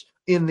bias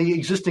in the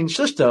existing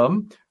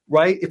system,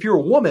 right? If you're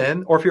a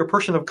woman or if you're a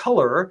person of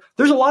color,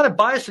 there's a lot of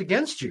bias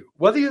against you.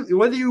 Whether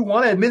you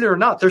want to admit it or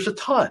not, there's a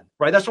ton,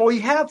 right? That's why we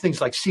have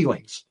things like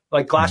ceilings,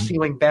 like glass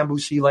ceiling, bamboo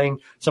ceiling,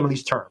 some of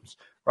these terms,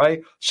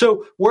 right?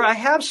 So where I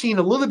have seen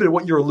a little bit of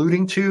what you're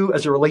alluding to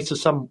as it relates to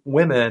some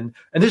women,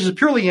 and this is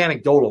purely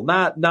anecdotal,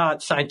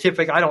 not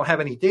scientific. I don't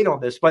have any data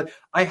on this, but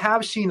I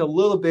have seen a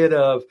little bit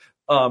of,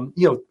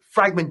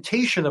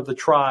 fragmentation of the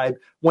tribe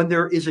when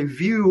there is a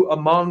view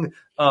among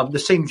the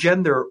same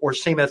gender or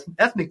same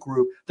ethnic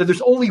group that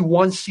there's only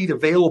one seat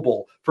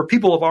available for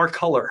people of our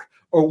color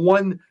or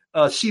one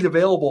seat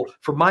available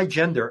for my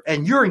gender,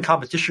 and you're in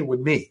competition with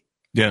me.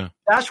 Yeah.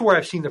 That's where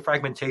I've seen the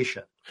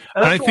fragmentation.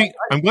 And I think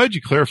I'm glad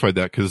you clarified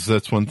that, because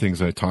that's one of the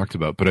things I talked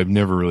about, but I've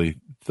never really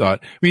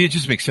thought, it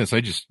just makes sense. I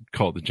just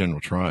call it the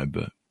general tribe,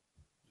 but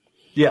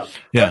yeah.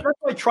 That's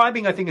why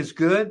tribing, I think, is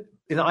good.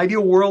 In an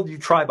ideal world, you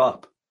tribe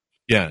up.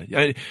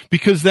 Yeah,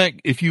 because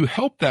if you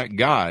help that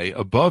guy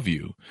above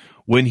you,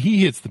 when he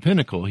hits the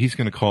pinnacle, he's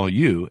going to call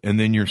you, and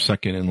then you're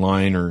second in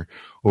line or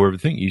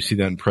everything. You see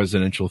that in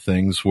presidential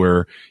things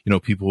where,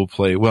 people will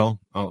play,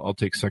 well, I'll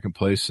take second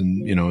place,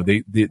 and,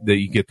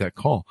 they get that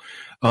call.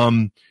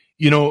 I've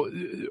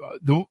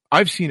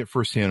seen it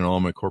firsthand in all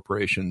my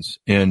corporations,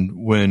 and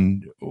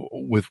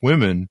with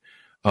women,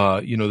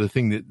 the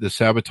thing that the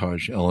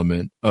sabotage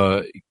element,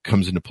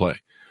 comes into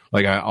play.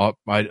 Like I'll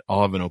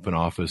have an open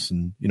office,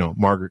 and,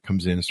 Margaret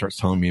comes in and starts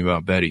telling me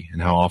about Betty and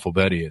how awful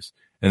Betty is.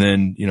 And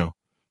then,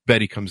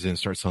 Betty comes in and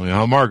starts telling me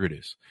how Margaret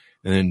is.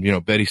 And then,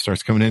 Betty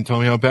starts coming in and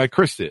telling me how bad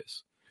Krista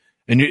is.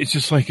 And it's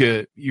just like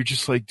you're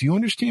just like, do you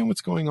understand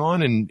what's going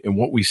on? And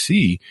what we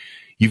see,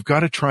 you've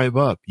got to tribe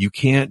up. You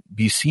can't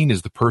be seen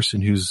as the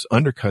person who's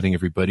undercutting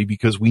everybody,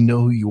 because we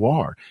know who you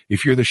are.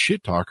 If you're the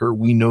shit talker,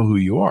 we know who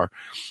you are.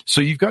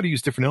 So you've got to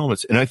use different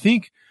elements. And I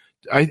think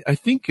I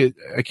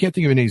can't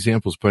think of any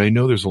examples, but I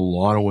know there's a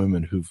lot of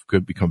women who've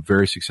become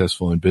very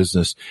successful in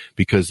business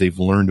because they've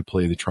learned to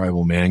play the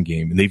tribal man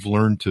game, and they've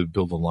learned to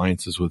build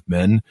alliances with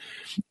men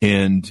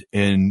and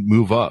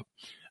move up.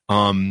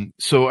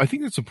 So I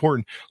think that's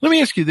important. Let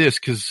me ask you this,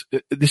 because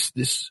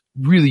this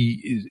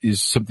really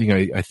is something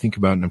I think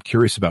about and I'm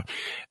curious about.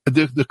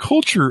 The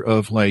culture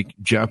of like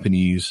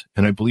Japanese,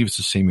 and I believe it's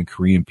the same in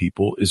Korean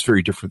people, is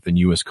very different than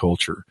U.S.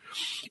 culture,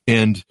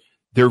 and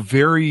they're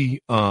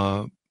very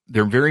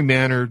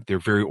mannered. They're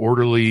very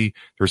orderly.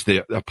 There's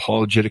the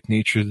apologetic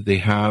nature that they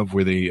have,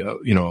 where they,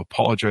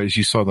 apologize.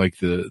 You saw like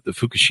the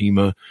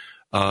Fukushima,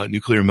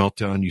 nuclear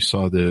meltdown. You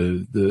saw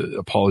the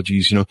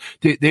apologies.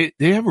 They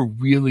have a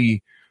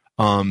really,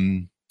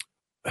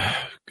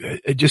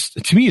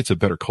 just to me, it's a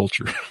better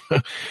culture.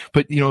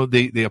 But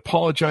they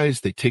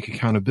apologize. They take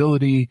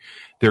accountability.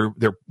 They're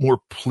more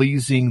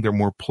pleasing. They're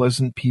more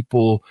pleasant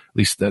people. At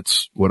least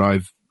that's what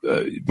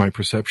my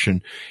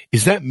perception.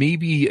 Is that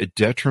maybe a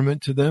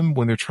detriment to them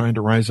when they're trying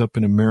to rise up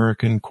in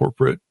American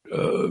corporate,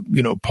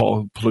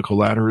 political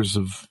ladders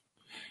of,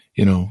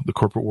 the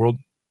corporate world?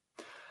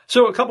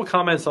 So a couple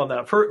comments on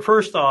that.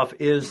 First off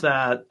is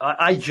that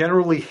I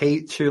generally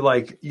hate to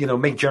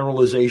make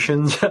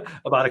generalizations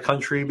about a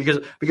country,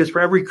 because for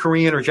every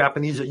Korean or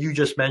Japanese that you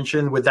just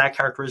mentioned with that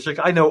characteristic,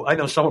 I know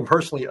someone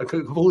personally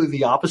completely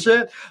the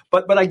opposite,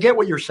 but I get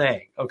what you're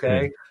saying.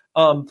 Okay.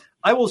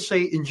 I will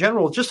say in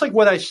general, just like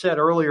what I said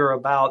earlier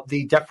about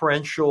the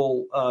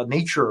deferential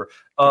nature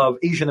of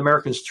Asian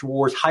Americans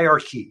towards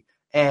hierarchy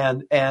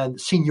and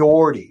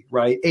seniority,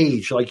 right?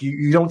 Age, like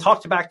you don't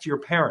talk back to your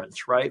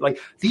parents, right? Like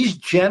these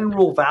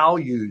general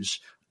values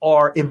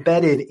are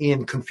embedded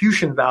in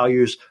Confucian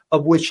values,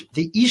 of which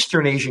the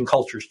Eastern Asian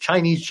cultures,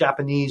 Chinese,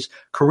 Japanese,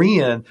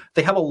 Korean,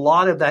 they have a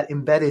lot of that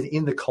embedded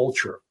in the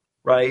culture,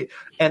 right?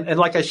 And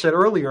like I said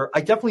earlier,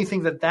 I definitely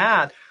think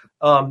that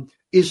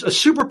is a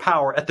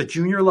superpower at the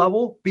junior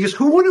level, because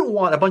who wouldn't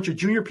want a bunch of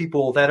junior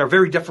people that are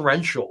very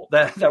deferential,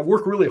 that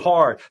work really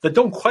hard, that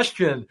don't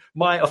question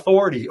my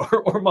authority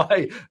or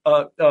my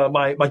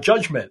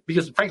judgment,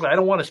 because frankly, I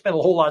don't want to spend a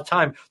whole lot of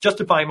time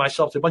justifying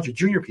myself to a bunch of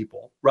junior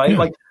people, right? Yeah.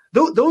 Like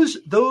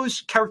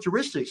those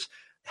characteristics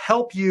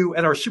help you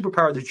and are a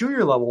superpower at the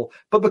junior level,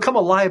 but become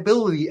a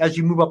liability as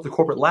you move up the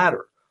corporate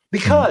ladder.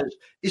 because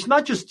it's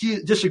not just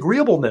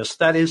disagreeableness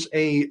that is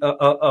a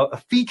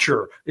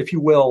feature, if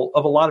you will,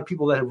 of a lot of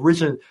people that have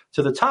risen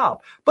to the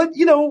top. But,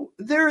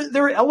 there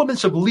are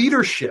elements of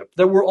leadership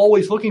that we're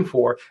always looking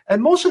for.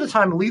 And most of the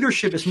time,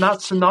 leadership is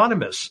not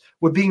synonymous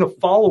with being a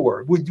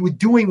follower, with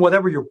doing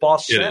whatever your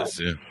boss says.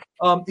 It is,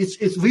 yeah.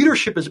 It's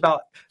leadership is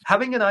about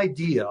having an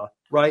idea,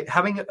 right?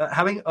 Having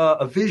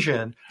a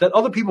vision that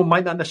other people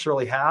might not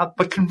necessarily have,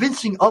 but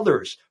convincing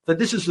others that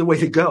this is the way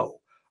to go.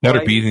 That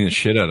right? Or beating the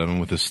shit out of them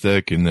with a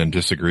stick and then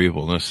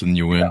disagreeableness, and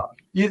you win. Yeah.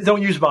 You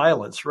don't use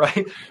violence,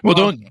 right? Well,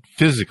 don't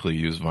physically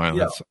use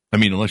violence. Yeah. I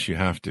mean, unless you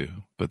have to,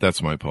 but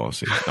that's my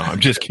policy. No, I'm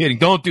just kidding.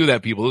 Don't do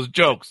that, people. Those are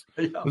jokes.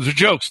 Yeah. Those are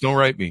jokes. Don't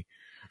write me.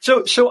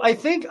 So I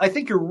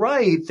think you're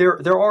right.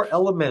 There are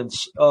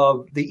elements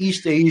of the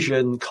East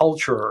Asian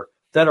culture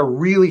that are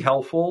really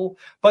helpful.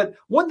 But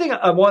one thing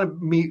I want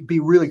to be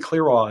really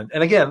clear on,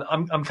 and again,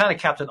 I'm kind of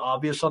Captain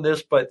Obvious on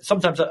this, but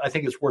sometimes I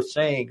think it's worth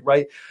saying,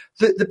 right?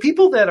 The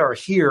people that are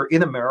here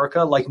in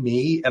America, like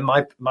me and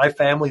my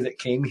family that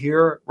came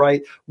here,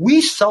 right?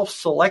 We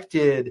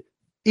self-selected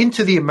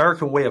into the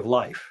American way of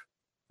life,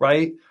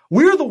 right?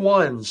 We're the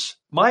ones,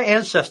 my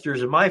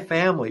ancestors and my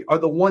family are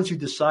the ones who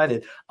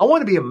decided, I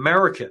want to be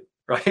American.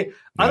 Right. Yeah,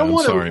 I don't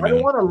want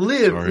to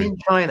live in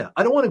China.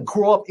 I don't want to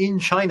grow up in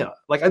China.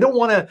 Like I don't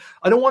want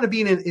to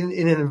be in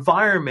an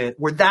environment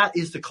where that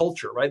is the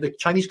culture. Right. The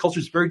Chinese culture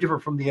is very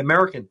different from the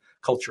American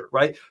culture.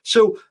 Right.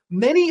 So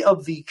many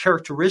of the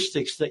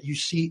characteristics that you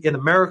see in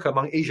America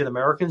among Asian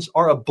Americans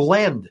are a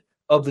blend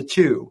of the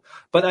two.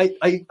 But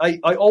I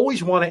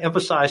always want to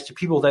emphasize to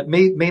people that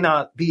may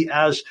not be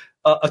as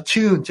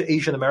attuned to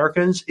Asian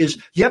Americans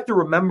is you have to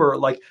remember,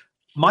 like,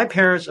 my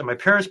parents and my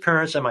parents'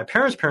 parents and my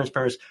parents' parents'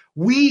 parents,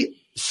 we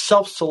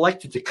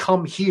self-selected to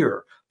come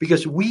here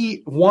because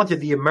we wanted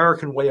the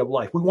American way of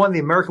life. We wanted the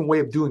American way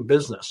of doing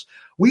business.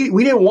 We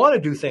didn't want to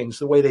do things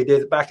the way they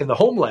did back in the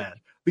homeland.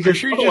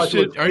 Because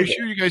are you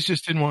sure you guys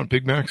just didn't want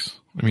Big Macs?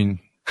 I mean,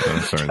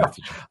 I'm sorry. When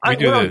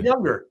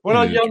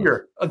I was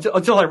younger,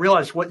 until I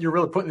realized what you're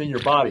really putting in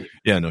your body.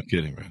 Yeah, no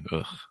kidding, man.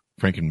 Ugh.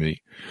 Frank and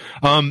me.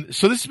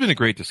 So this has been a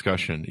great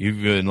discussion.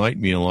 You've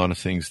enlightened me on a lot of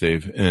things,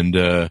 Dave, and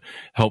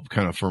helped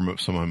kind of firm up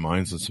some of my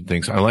minds on some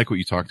things. I like what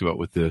you talked about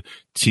with the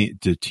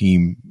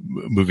team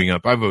moving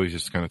up. I've always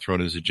just kind of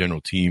thrown it as a general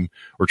team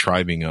or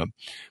tribing up.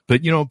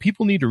 But,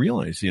 people need to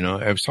realize,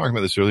 I was talking about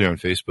this earlier on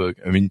Facebook.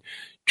 I mean,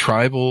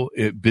 tribal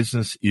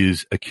business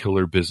is a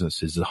killer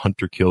business, is a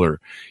hunter killer.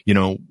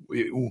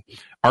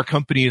 Our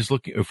company is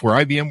looking, if we're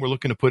IBM, we're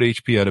looking to put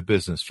HP out of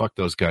business. Fuck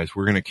those guys.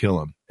 We're going to kill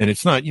them. And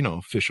it's not,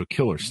 official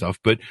killer stuff,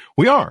 but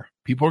we are.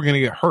 People are going to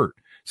get hurt.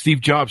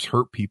 Steve Jobs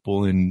hurt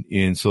people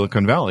in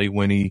Silicon Valley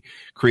when he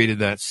created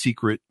that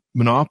secret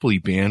monopoly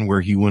ban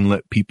where he wouldn't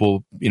let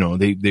people,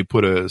 they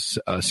put a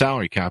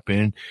salary cap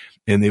in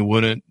and they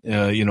wouldn't,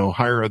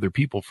 hire other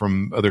people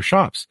from other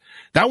shops.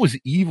 That was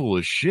evil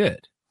as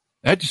shit.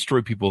 That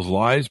destroyed people's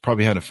lives,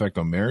 probably had an effect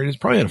on marriages,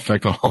 probably had an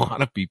effect on a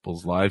lot of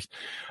people's lives.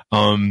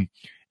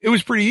 It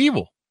was pretty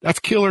evil. That's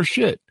killer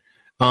shit.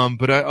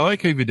 But I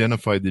like how you've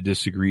identified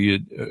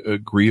the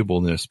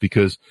agreeableness,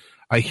 because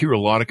I hear a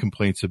lot of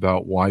complaints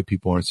about why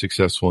people aren't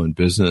successful in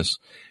business,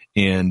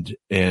 and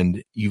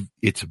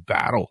it's a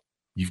battle.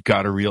 You've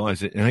got to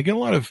realize it. And I get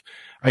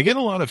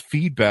a lot of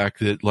feedback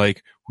that,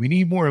 like, we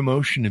need more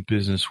emotion in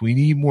business. We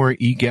need more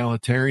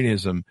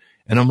egalitarianism.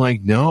 And I'm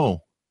like,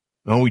 no,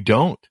 we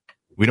don't.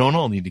 We don't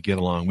all need to get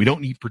along. We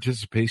don't need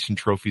participation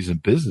trophies in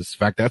business. In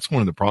fact, that's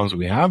one of the problems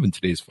we have in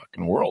today's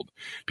fucking world.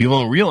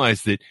 People don't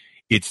realize that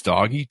it's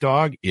dog eat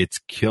dog, it's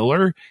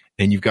killer,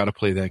 and you've got to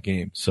play that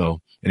game.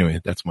 So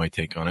anyway, that's my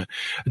take on it.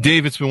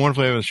 Dave, it's been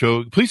wonderful having the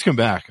show. Please come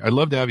back. I'd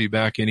love to have you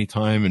back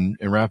anytime and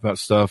wrap out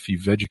stuff.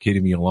 You've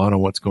educated me a lot on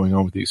what's going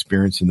on with the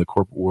experience in the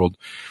corporate world.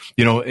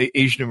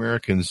 Asian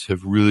Americans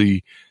have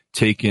really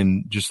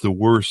taken just the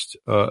worst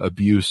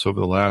abuse over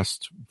the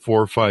last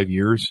 4 or 5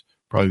 years,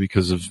 probably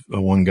because of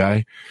one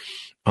guy.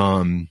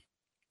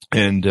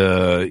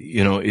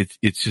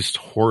 It's just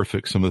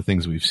horrific, some of the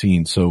things we've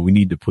seen. So we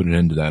need to put an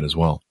end to that as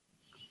well.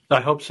 I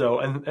hope so.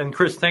 And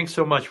Chris, thanks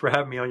so much for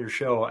having me on your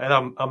show.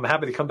 And I'm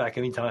happy to come back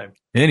anytime.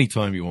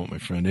 Anytime you want, my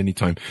friend,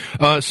 anytime.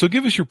 So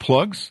give us your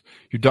plugs,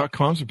 your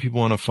 .coms, if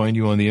people want to find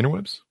you on the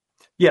interwebs.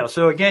 Yeah.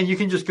 So again, you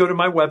can just go to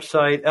my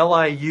website,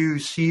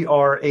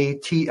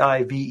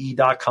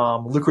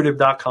 liucrative.com,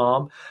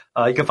 lucrative.com.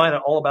 You can find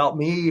out all about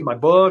me, my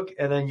book,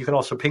 and then you can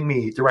also ping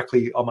me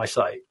directly on my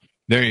site.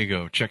 There you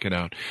go. Check it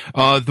out.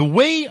 The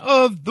Way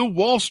of the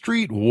Wall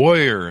Street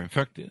Warrior. In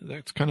fact,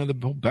 that's kind of the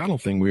whole battle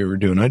thing we were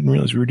doing. I didn't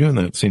realize we were doing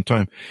that at the same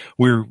time.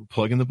 We're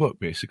plugging the book,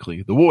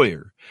 basically. The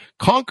Warrior.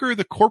 Conquer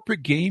the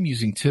Corporate Game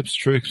Using Tips,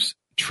 Tricks,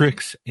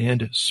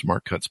 and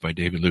Smartcuts by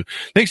David Liu.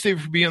 Thanks,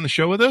 David, for being on the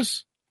show with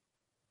us.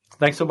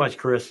 Thanks so much,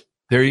 Chris.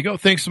 There you go.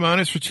 Thanks,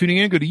 Simonis, for tuning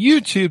in. Go to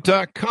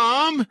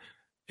youtube.com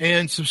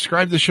and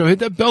subscribe to the show. Hit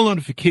that bell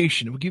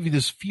notification. It will give you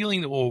this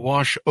feeling that will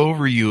wash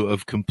over you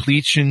of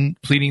completing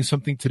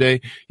something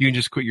today. You can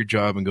just quit your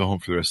job and go home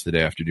for the rest of the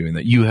day after doing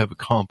that. You have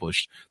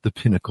accomplished the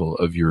pinnacle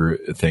of your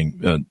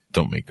thing.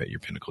 Don't make that your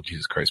pinnacle,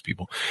 Jesus Christ,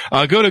 people.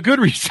 Go to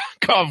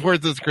Goodreads.com where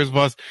it says Chris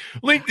Voss,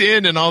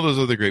 LinkedIn, and all those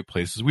other great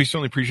places. We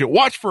certainly appreciate it.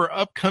 Watch for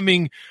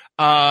upcoming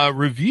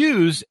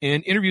reviews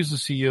and interviews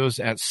with CEOs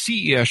at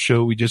CES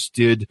show. We just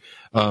did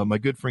my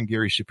good friend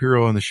Gary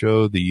Shapiro on the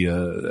show, the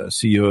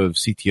CEO of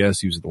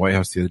CTS. He was at the White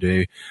House the other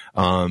day.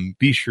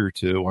 Be sure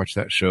to watch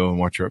that show and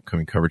watch our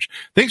upcoming coverage.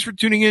 Thanks for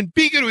tuning in.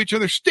 Be good to each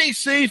other. Stay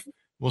safe.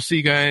 We'll see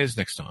you guys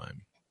next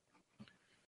time.